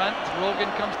for Durant.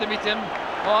 Rogan comes to meet him.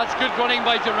 Oh, it's good running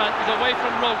by Durant. He's away from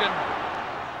Rogan.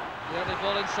 The early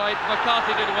ball inside.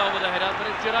 McCarthy did well with the header, but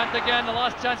it's Durant again. The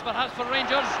last chance perhaps for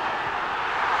Rangers.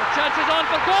 The chance is on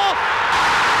for Gough.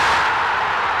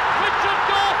 Richard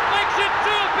Gough makes it 2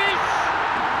 apiece.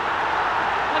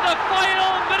 And the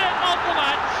final minute of the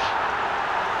match.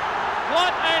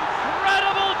 What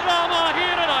incredible drama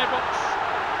here at Ibrox.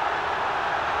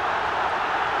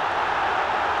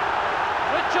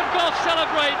 Richard Gough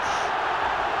celebrates.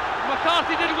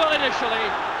 McCarthy did well initially.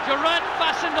 Durant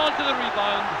fastened onto the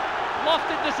rebound.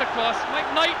 lofted this across.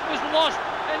 McKnight was lost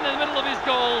in the middle of his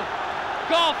goal.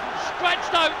 Gough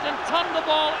stretched out and turned the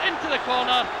ball into the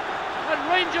corner, and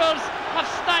Rangers have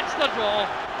snatched the draw.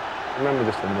 I remember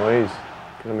just the noise,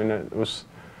 because I mean it was,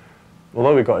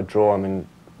 although we got a draw, I mean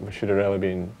we should have really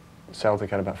been, Celtic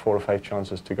had about 4 or 5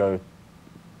 chances to go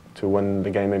to win the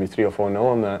game, maybe 3 or 4-0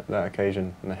 on that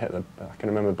occasion, and I can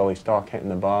remember Billy Stark hitting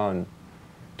the bar and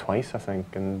twice I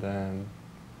think, and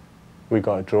we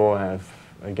got a draw out of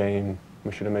a game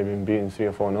we should have maybe been beaten 3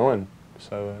 or 4-0 in.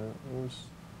 So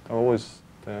I always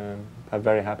have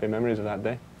very happy memories of that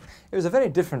day. It was a very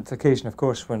different occasion, of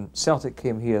course, when Celtic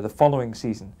came here the following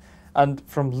season. And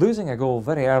from losing a goal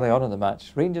very early on in the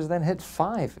match, Rangers then hit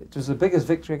 5. It was the biggest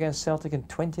victory against Celtic in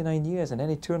 29 years in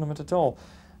any tournament at all.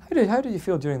 How did you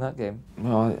feel during that game?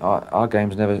 Well, our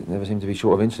games never seem to be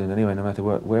short of incident anyway, no matter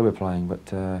where we're playing. But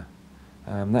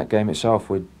that game itself,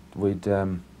 we'd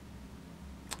started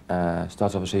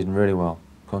off the season really well,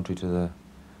 contrary to the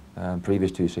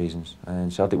previous 2 seasons.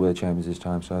 And Celtic were the champions this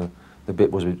time, so the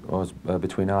bit was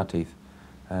between our teeth.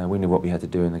 We knew what we had to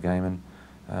do in the game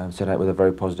and set out with a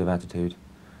very positive attitude.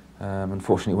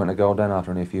 Unfortunately, went a goal down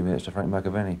after only a few minutes to Frank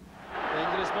McAvenny.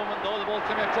 Dangerous moment though, the ball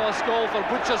coming across goal for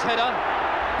Butcher's header.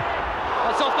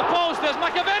 That's off the post, there's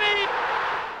McAvenny!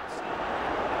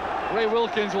 Ray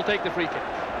Wilkins will take the free kick.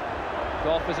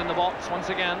 Gough is in the box once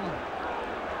again.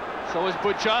 So is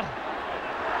Butcher.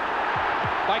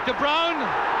 Back to Brown.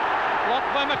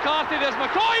 Blocked by McCarthy, there's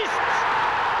McCoist!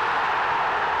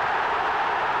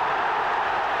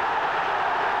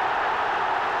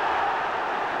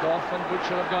 Gough and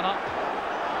Butcher have gone up.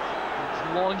 It's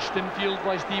launched in field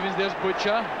by Stevens, there's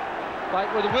Butcher. Back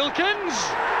with Wilkins.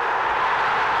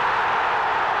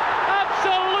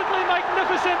 Absolutely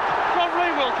magnificent from Ray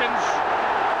Wilkins.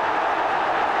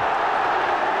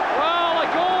 Well, a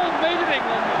goal made in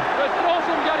England. The throw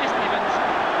from Gary Stevens.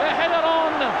 The header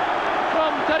on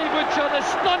from Terry Butcher. The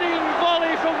stunning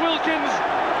volley from Wilkins.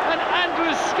 And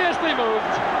Andrews scarcely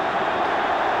moved.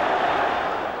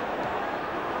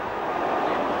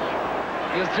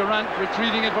 Here's Durant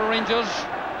retrieving it for Rangers.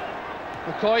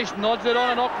 McCoist nods it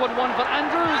on, an awkward one for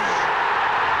Andrews.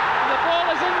 And the ball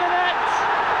is in the net.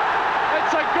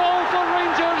 It's a goal for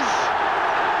Rangers.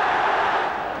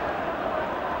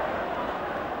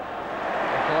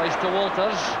 McCoist to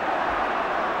Walters.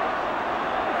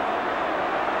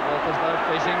 Walters now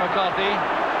facing McCarthy.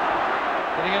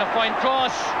 Getting in a fine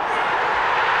cross.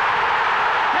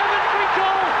 Kevin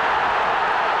Trinkle.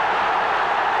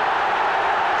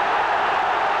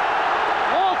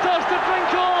 Walters to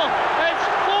Trinkle. It's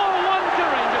 4-1 to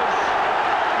Rangers.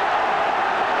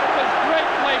 It was great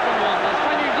play from Walters,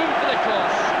 finding room for the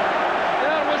cross.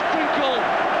 There was Trinkle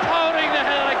powering the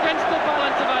header against the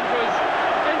balance of Andrews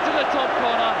into the top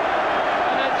corner.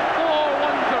 And it's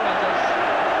 4-1 to Rangers.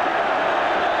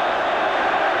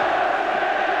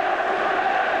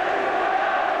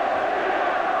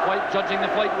 White judging the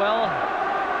fight well.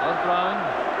 There's Brown.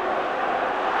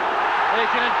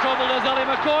 Taken in trouble as Ali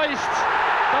McCoist.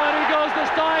 Down he goes this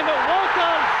time at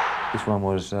Walters. This one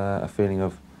was a feeling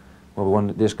of, well, we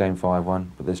won this game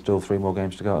 5-1, but there's still 3 more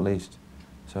games to go at least.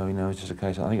 So, you know, it's just a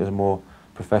case, I think it was a more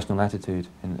professional attitude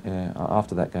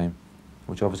after that game,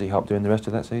 which obviously helped during the rest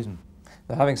of that season.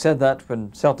 Now, having said that,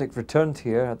 when Celtic returned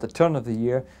here at the turn of the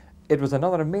year, it was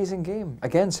another amazing game.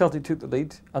 Again, Celtic took the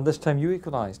lead, and this time you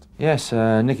equalised. Yes,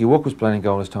 Nicky Walker was playing in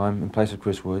goal this time in place of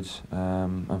Chris Woods.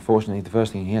 Unfortunately, the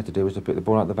first thing he had to do was to pick the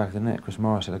ball out the back of the net. Chris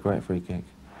Morris had a great free kick.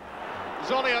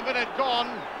 There's only a minute gone.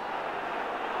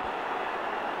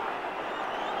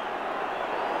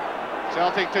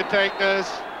 Celtic to take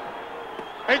this.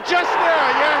 It's just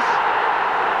there, yes.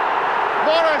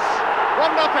 Morris,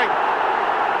 1-0.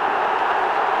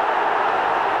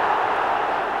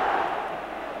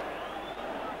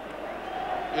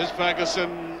 Here's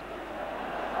Ferguson.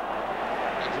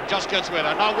 Just gets with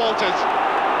her. Now Walters.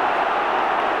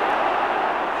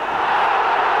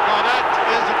 Now that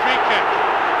is a free kick.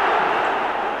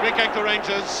 Free kick to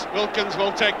Rangers. Wilkins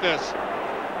will take this.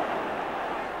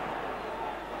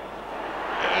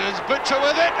 Is Butcher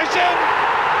with it? It's in!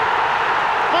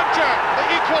 Butcher, the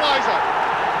equaliser.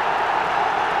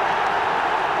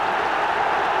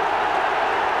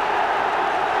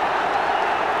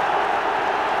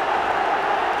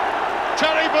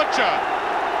 Terry Butcher,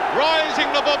 rising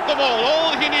above them all.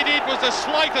 All he needed was the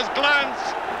slightest glance,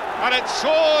 and it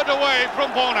soared away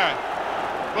from Bonner.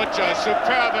 Butcher,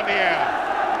 superb in the air.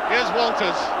 Here's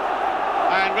Walters,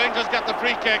 and Rangers get the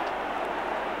free kick.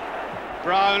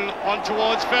 Brown on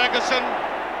towards Ferguson.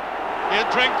 Here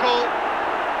Trinkle.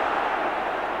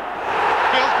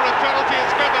 Feels for a penalty,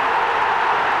 it's given.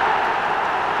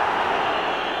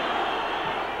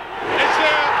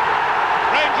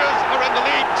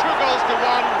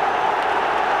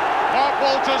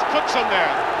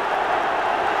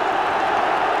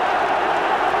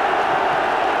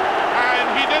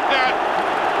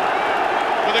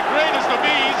 with the greatest of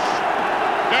ease.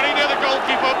 Very near the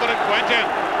goalkeeper, but it went in.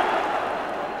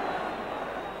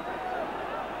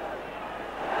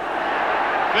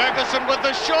 Ferguson with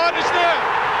the shot is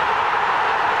there.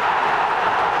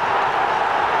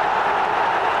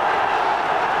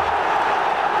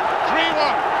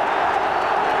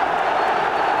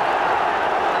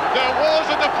 There was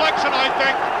a deflection, I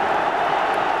think.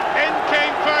 In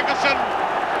came Ferguson,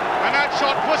 and that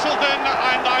shot whistled in,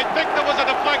 and I think there was a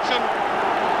deflection.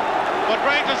 But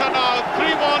Rangers are now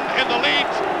 3-1 in the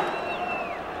lead.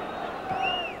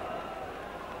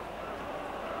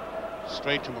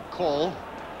 Straight to McCall.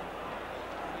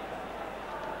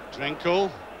 Drinkle.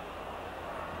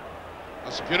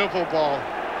 That's a beautiful ball.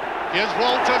 Here's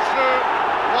Walters through.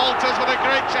 Walters with a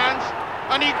great chance,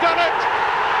 and he done it!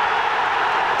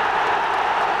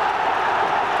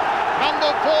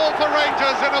 Number 4 for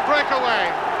Rangers in a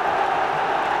breakaway.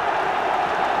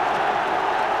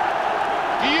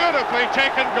 Beautifully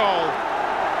taken goal.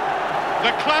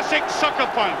 The classic sucker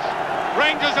punch.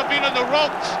 Rangers have been in the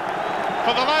ropes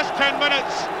for the last 10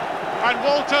 minutes, and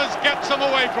Walters gets them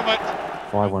away from it.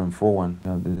 5-1 and 4-1, you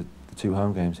know, the two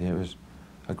home games here, it was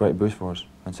a great boost for us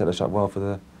and set us up well for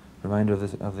the remainder of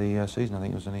the season. I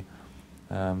think it was only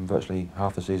virtually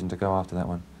half the season to go after that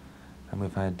one. And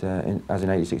we've had, as in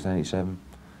 86 and 87,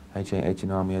 88,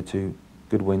 89, we had 2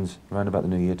 good wins around about the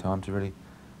New Year time to really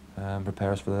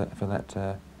prepare us for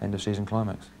that end of season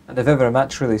climax. And if ever a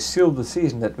match really sealed the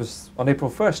season, it was on April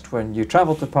 1st when you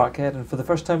travelled to Parkhead and for the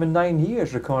first time in 9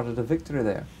 years recorded a victory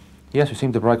there. Yes, we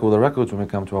seem to break all the records when we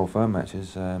come to Old Firm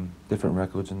matches, different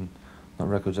records and not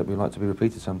records that we like to be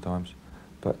repeated sometimes.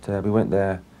 But we went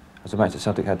there as a match that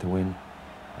Celtic had to win.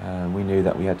 We knew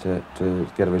that we had to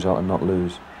get a result and not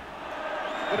lose.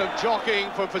 Bit of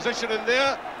jockeying for position in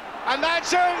there, and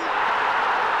that's in!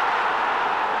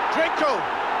 Drinkle.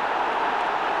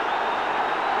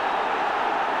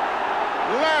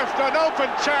 Left an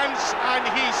open chance, and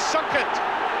he sunk it.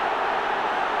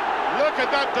 Look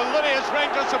at that delirious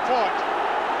Ranger support.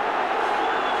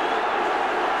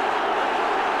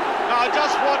 Now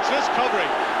just watch this covering.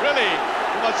 Really,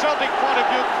 from a Celtic point of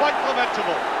view, quite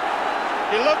lamentable.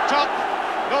 He looked up,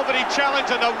 nobody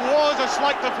challenged, and there was a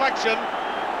slight deflection.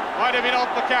 Might have been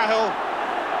off McCahill,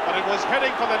 but it was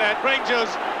heading for the net.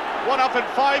 Rangers 1 up in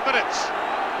 5 minutes.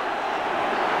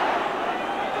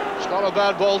 It's not a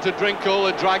bad ball to Drinkle.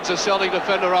 It drags a Celtic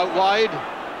defender out wide.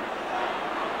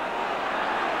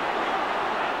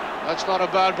 That's not a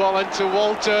bad ball into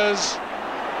Walters.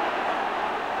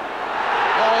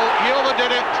 Oh, he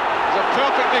overdid it. It's a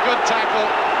perfectly good tackle.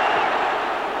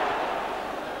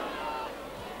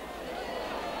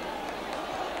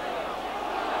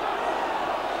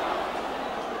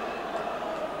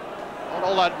 Not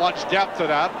all that much depth to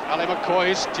that. Ali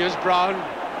McCoist, here's Brown.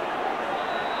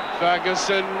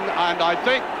 Ferguson, and I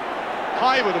think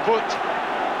high with a foot.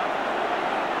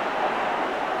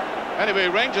 Anyway,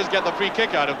 Rangers get the free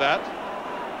kick out of that.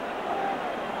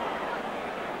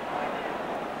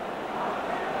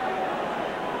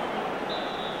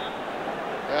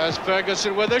 There's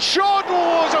Ferguson with a shot.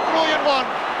 Oh, it's a brilliant one.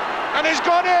 And he's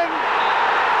gone in.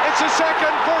 It's a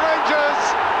second for Rangers.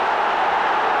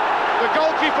 The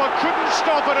goalkeeper couldn't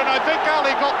stop it, and I think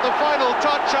Ali got the final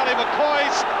touch, Ali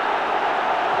McCoist.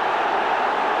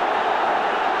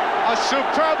 A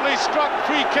superbly struck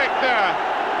free kick there.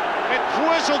 It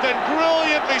whistled and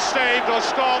brilliantly saved or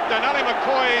stopped, and Ali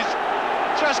McCoy's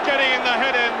just getting in the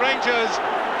head in. Rangers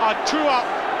are 2 up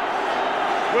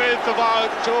with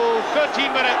about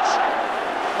 13 minutes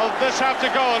of this have to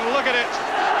go, and look at it.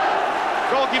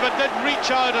 Goalkeeper did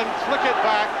reach out and flick it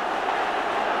back.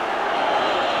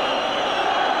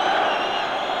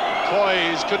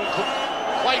 Coys couldn't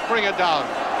quite bring it down.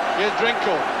 Here's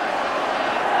Drinkle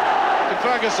to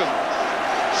Ferguson.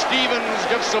 Stevens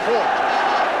gives support.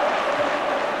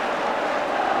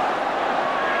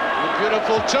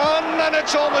 Beautiful turn, and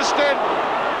it's almost in.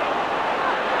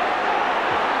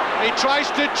 He tries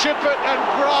to chip it, and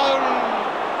Brown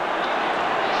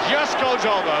just goes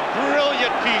over.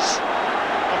 Brilliant piece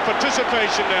of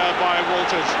participation there by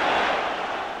Walters.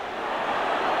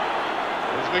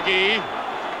 There's McGee.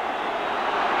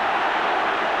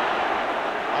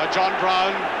 John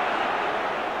Brown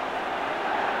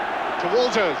to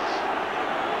Walters.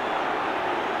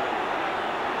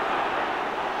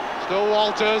 Still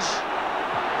Walters.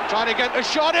 Trying to get a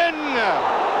shot in.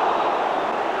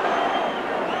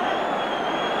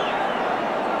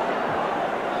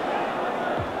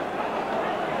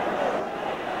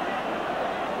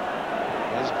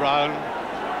 There's Brown.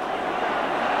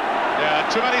 Yeah,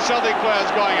 too many Celtic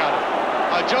players going at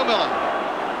it. Joe Miller.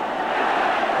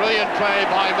 Brilliant play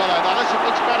by Miller. Now this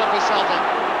looks better for Celtic.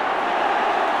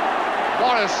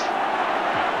 Morris.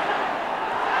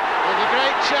 With a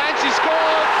great chance, he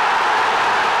scored.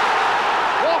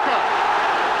 Walker.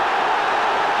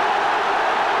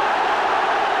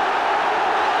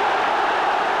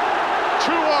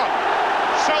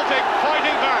 Celtic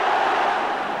fighting back.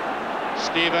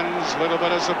 Stevens, little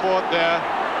bit of support there.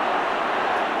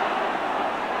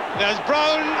 There's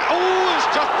Brown. Oh, it's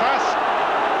just past.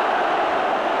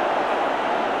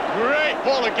 Great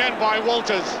ball again by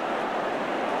Walters.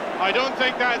 I don't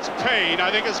think that's pain, I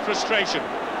think it's frustration.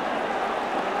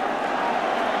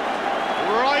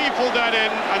 Rifled that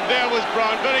in, and there was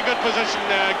Brown. Very good position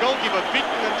there. Goalkeeper beaten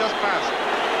and just passed.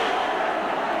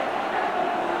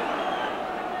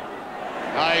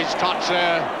 Nice touch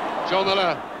there, Joe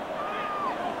Miller.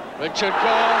 Richard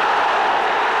Gore.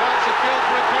 That's a field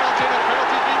for a penalty. The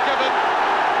penalty's been given.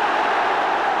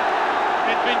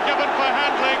 It's been given for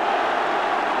handling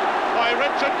by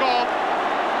Richard Gore.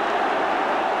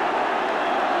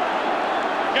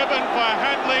 Given for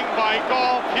handling by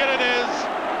Gore. Here it is,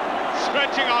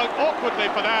 stretching out awkwardly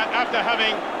for that after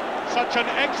having such an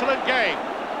excellent game.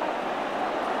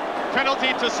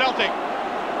 Penalty to Celtic.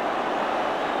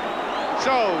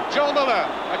 So, Joe Miller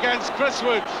against Chris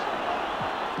Woods.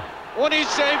 When he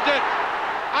saved it,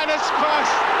 and it's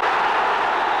passed.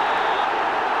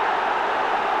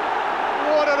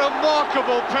 What a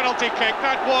remarkable penalty kick.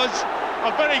 That was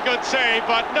a very good save,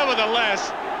 but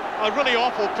nevertheless, a really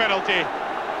awful penalty.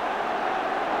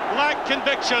 Lacked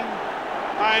conviction,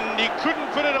 and he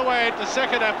couldn't put it away at the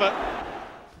second effort.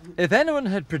 If anyone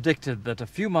had predicted that a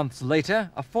few months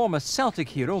later, a former Celtic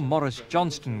hero, Maurice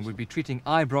Johnston, would be treating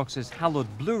Ibrox's hallowed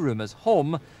Blue Room as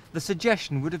home, the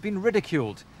suggestion would have been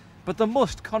ridiculed. But the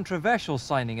most controversial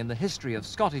signing in the history of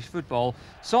Scottish football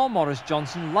saw Maurice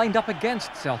Johnston lined up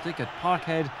against Celtic at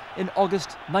Parkhead in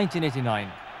August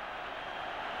 1989.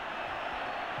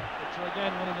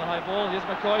 Again, winning the high ball. Here's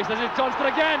McCoy. This is Johnston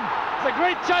again. It's a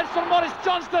great chance for Maurice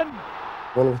Johnston.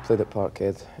 When we played at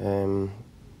Parkhead,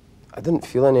 I didn't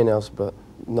feel anything else, but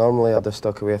normally I'd have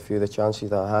stuck away a few of the chances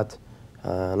that I had,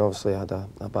 and obviously I had a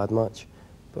bad match,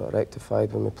 but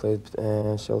rectified when we played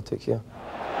Celtic here.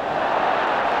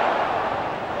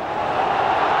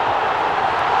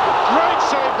 Great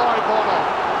save by Bono.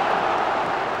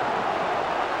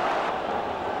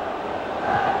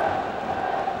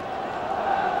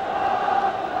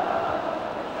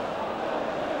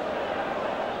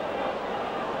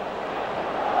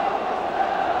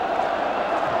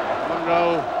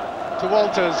 To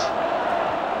Walters.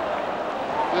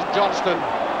 There's Johnston.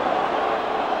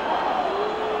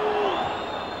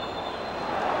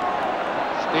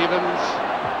 Stevens.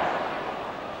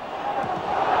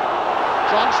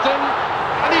 Johnston,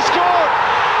 and he scored!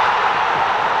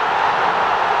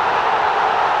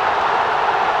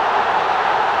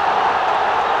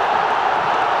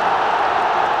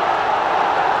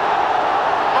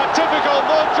 A typical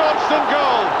Mo Johnston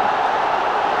goal.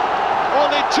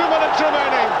 Only 2 minutes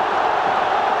remaining.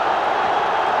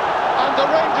 And the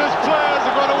Rangers players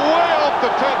are going way off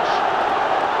the pitch.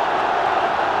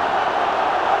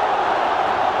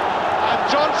 And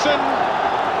Johnson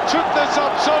took this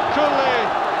up so coolly.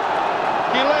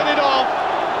 He laid it off.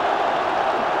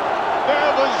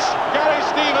 There was Gary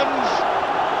Stevens,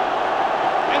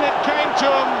 and it came to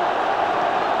him.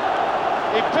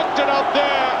 He picked it up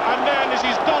there, and then, as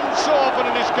he's done so often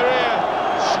in his career,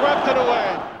 swept it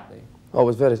away. Oh, it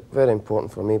was very, very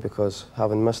important for me because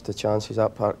having missed the chances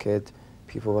at Parkhead,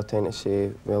 people were trying to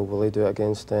say, well, will he do it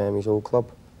against his old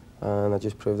club? And I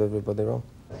just proved everybody wrong.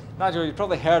 Nigel, you've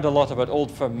probably heard a lot about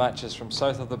Old Firm matches from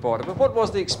south of the border, but what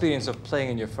was the experience of playing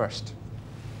in your first?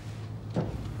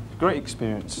 Great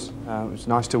experience. It was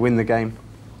nice to win the game,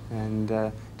 and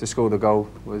to score the goal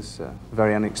was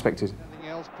very unexpected. Anything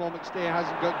else Paul McStay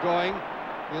hasn't got going.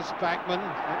 Here's Spackman,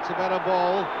 that's a better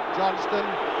ball. Johnston.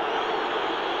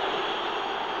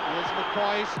 Here's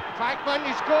McCoy. Spackman,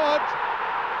 he scored!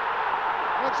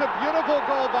 That's a beautiful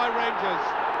goal by Rangers.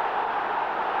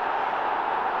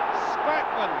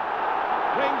 Spackman,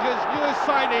 Rangers' newest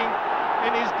signing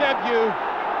in his debut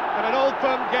at an Old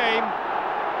Firm game,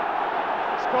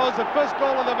 scores the first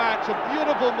goal of the match. A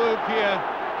beautiful move here.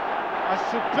 A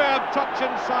superb touch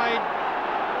inside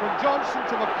from Johnson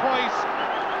to McCoy,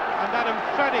 and that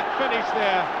emphatic finish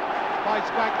there by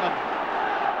Spackman.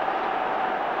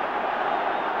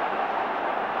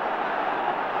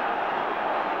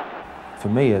 For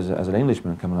me, as an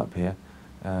Englishman coming up here,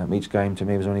 each game to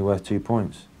me was only worth 2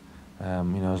 points. You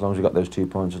know, as long as we got those 2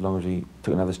 points, as long as we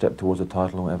took another step towards the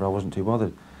title or whatever, I wasn't too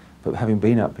bothered. But having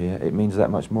been up here, it means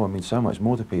that much more. It means so much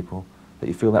more to people that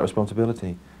you feel that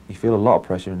responsibility. You feel a lot of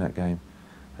pressure in that game.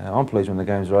 I'm pleased when the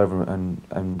games are over and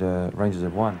Rangers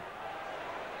have won.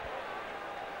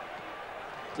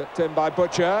 Flipped in by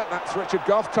Butcher. That's Richard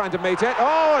Gough trying to meet it.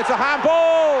 Oh, it's a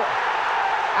handball!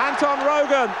 Anton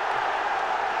Rogan.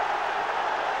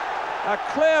 A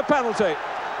clear penalty.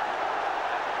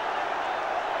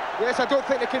 Yes, I don't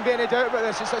think there can be any doubt about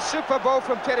this. It's a super ball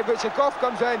from Terry Butcher. Gough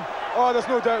comes in. Oh, there's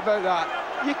no doubt about that.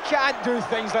 You can't do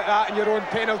things like that in your own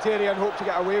penalty area and hope to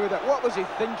get away with it. What was he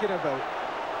thinking about?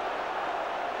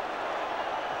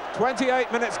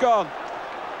 28 minutes gone.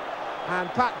 And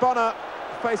Pat Bonner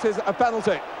faces a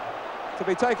penalty to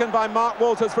be taken by Mark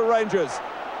Walters for Rangers.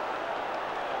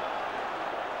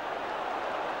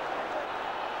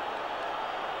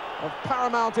 Of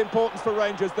paramount importance for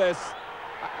Rangers, this.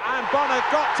 And Bonner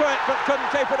got to it but couldn't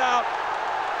keep it out.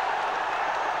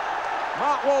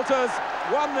 Mark Walters,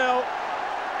 1-0,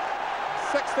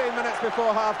 16 minutes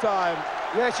before half-time.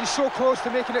 Yes, he's so close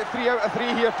to making it 3 out of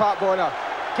 3 here, Pat Bonner.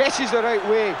 Guesses the right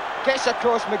way, gets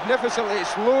across magnificently,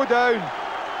 it's low down.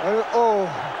 Oh.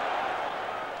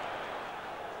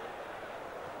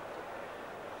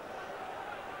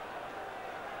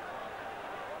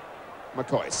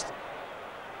 McCoist.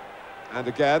 And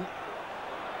again,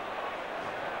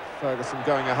 Ferguson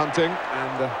going a-hunting,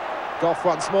 and Gough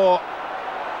once more.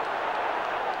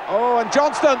 Oh, and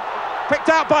Johnston picked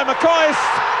out by McCoist.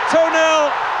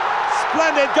 2-0,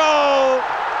 splendid goal.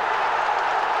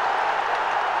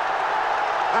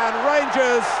 And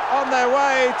Rangers on their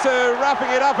way to wrapping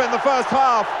it up in the first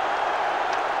half.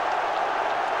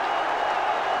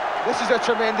 This is a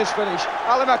tremendous finish.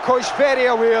 Ally McCoist's very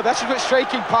aware. This is what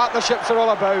striking partnerships are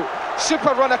all about.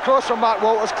 Super run across from Mark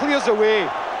Walters, clears the way.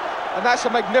 And that's a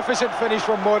magnificent finish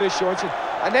from Maurice Johnston.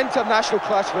 An international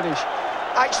class finish.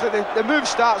 Actually, the move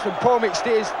starts when Paul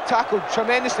McStay is tackled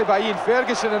tremendously by Ian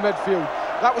Ferguson in midfield.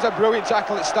 That was a brilliant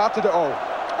tackle that started it all.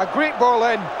 A great ball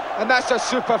in, and that's a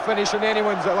super finish in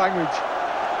anyone's language.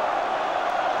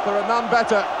 There are none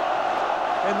better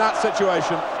in that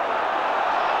situation.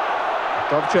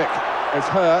 Dovcik is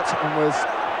hurt and was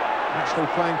actually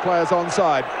playing players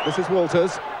onside. This is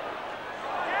Walters.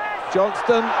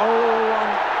 Johnston, oh,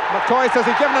 and McCoist, has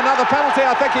he given another penalty?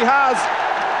 I think he has.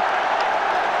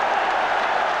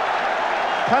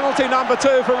 Penalty number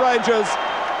 2 for Rangers.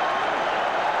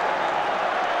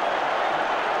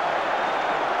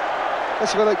 This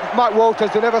is like Mark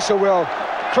Walters did ever so well.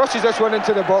 Crosses this one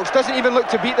into the box, doesn't even look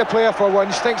to beat the player for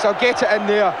once, thinks I'll get it in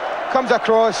there, comes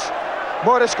across,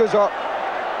 Morris goes up,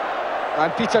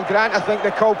 and Peter Grant, I think,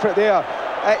 the culprit there.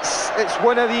 It's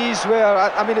one of these where,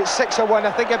 I mean, it's 6-1.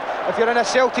 I think if you're in a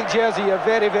Celtic jersey, you're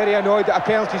very, very annoyed that a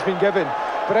penalty's been given.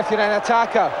 But if you're an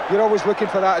attacker, you're always looking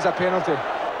for that as a penalty.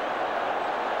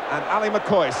 And Ally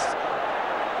McCoist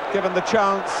given the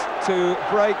chance to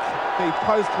break the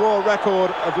post-war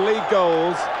record of league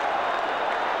goals,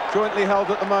 jointly held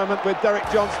at the moment with Derek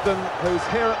Johnston, who's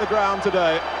here at the ground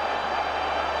today.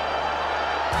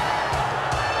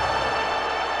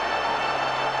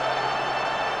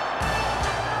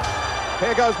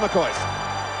 Here goes McCoist.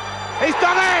 He's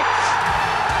done it!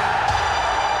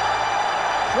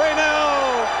 3-0,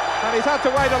 and he's had to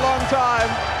wait a long time.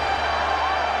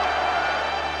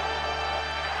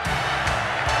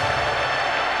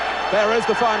 There is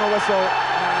the final whistle,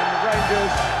 and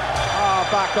Rangers are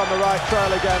back on the right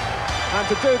trail again. And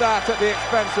to do that at the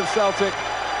expense of Celtic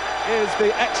is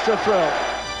the extra thrill.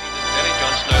 Derek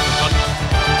Johnston out in front.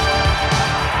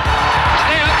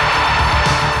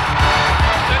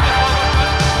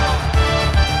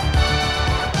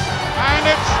 And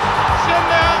it's in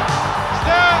there. It's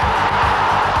there.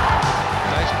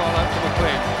 Nice ball out to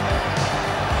McLean.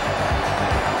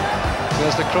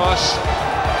 There's the cross.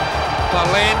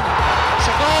 Verlaine. It's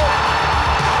a goal.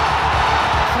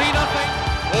 3-0.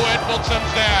 Oh,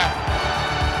 Edmondson's there.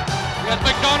 Here's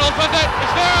McDonald with it.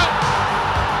 It's there.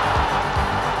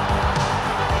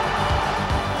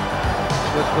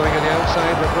 Smith going on the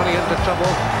outside, but running into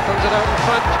trouble. Turns it out in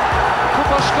front.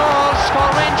 Cooper scores for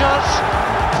Rangers.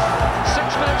 6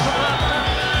 minutes from half time.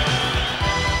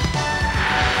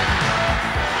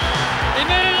 He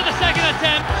made it at the second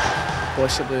attempt.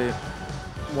 Possibly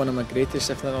one of my greatest,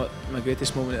 if not my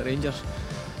greatest moment at Rangers,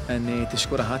 and to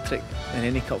score a hat-trick in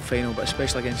any cup final, but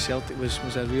especially against Celtic, was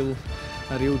a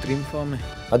real dream for me.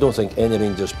 I don't think any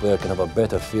Rangers player can have a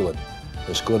better feeling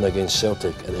than scoring against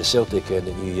Celtic at the Celtic end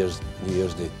at New Year's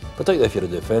Day, particularly if you're a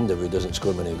defender who doesn't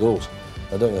score many goals.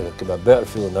 I don't think there could be a better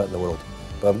feeling than that in the world.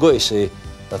 But I've got to say,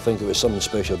 I think it was something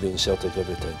special beating Celtic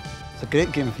every time. It's a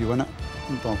great game if you win it,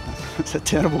 but it's a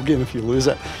terrible game if you lose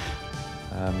it.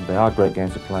 They are great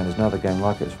games to play, and there's no other game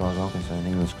like it as far as I'm concerned.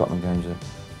 England-Scotland games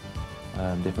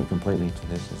are different completely to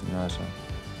this, isn't there? So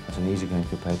it's an easy game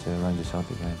compared to a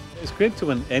Rangers-Celtic game. It's great to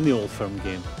win any Old Firm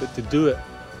game, but to do it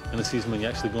in a season when you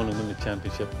actually go on and win the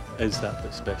championship is that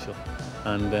bit special.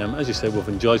 And as you said, we've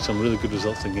enjoyed some really good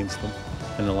results against them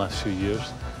in the last few years,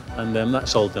 and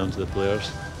that's all down to the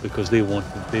players because they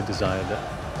wanted it, they desired it.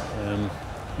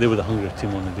 They were the hungrier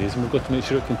team on the days, and we've got to make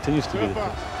sure it continues to be the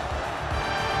case.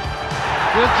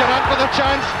 Here's Durrant with a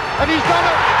chance, and he's done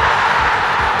it!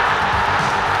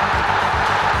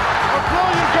 A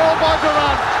brilliant goal by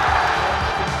Durrant!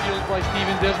 Field by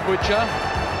Stevens, there's Butcher.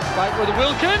 Back with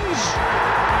Wilkins.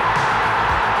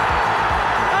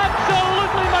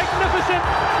 Absolutely magnificent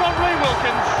from Ray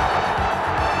Wilkins.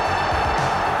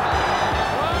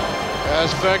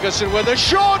 There's Ferguson with a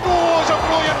shot. Oh, it's a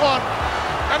brilliant one.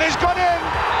 And he's gone in.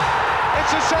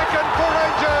 It's a second for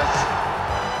Rangers.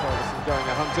 Ferguson going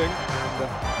a hunting and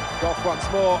Gough once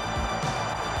more.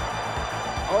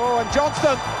 Oh, and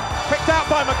Johnston picked out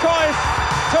by McCoist.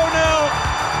 2-0.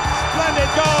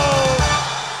 Splendid goal.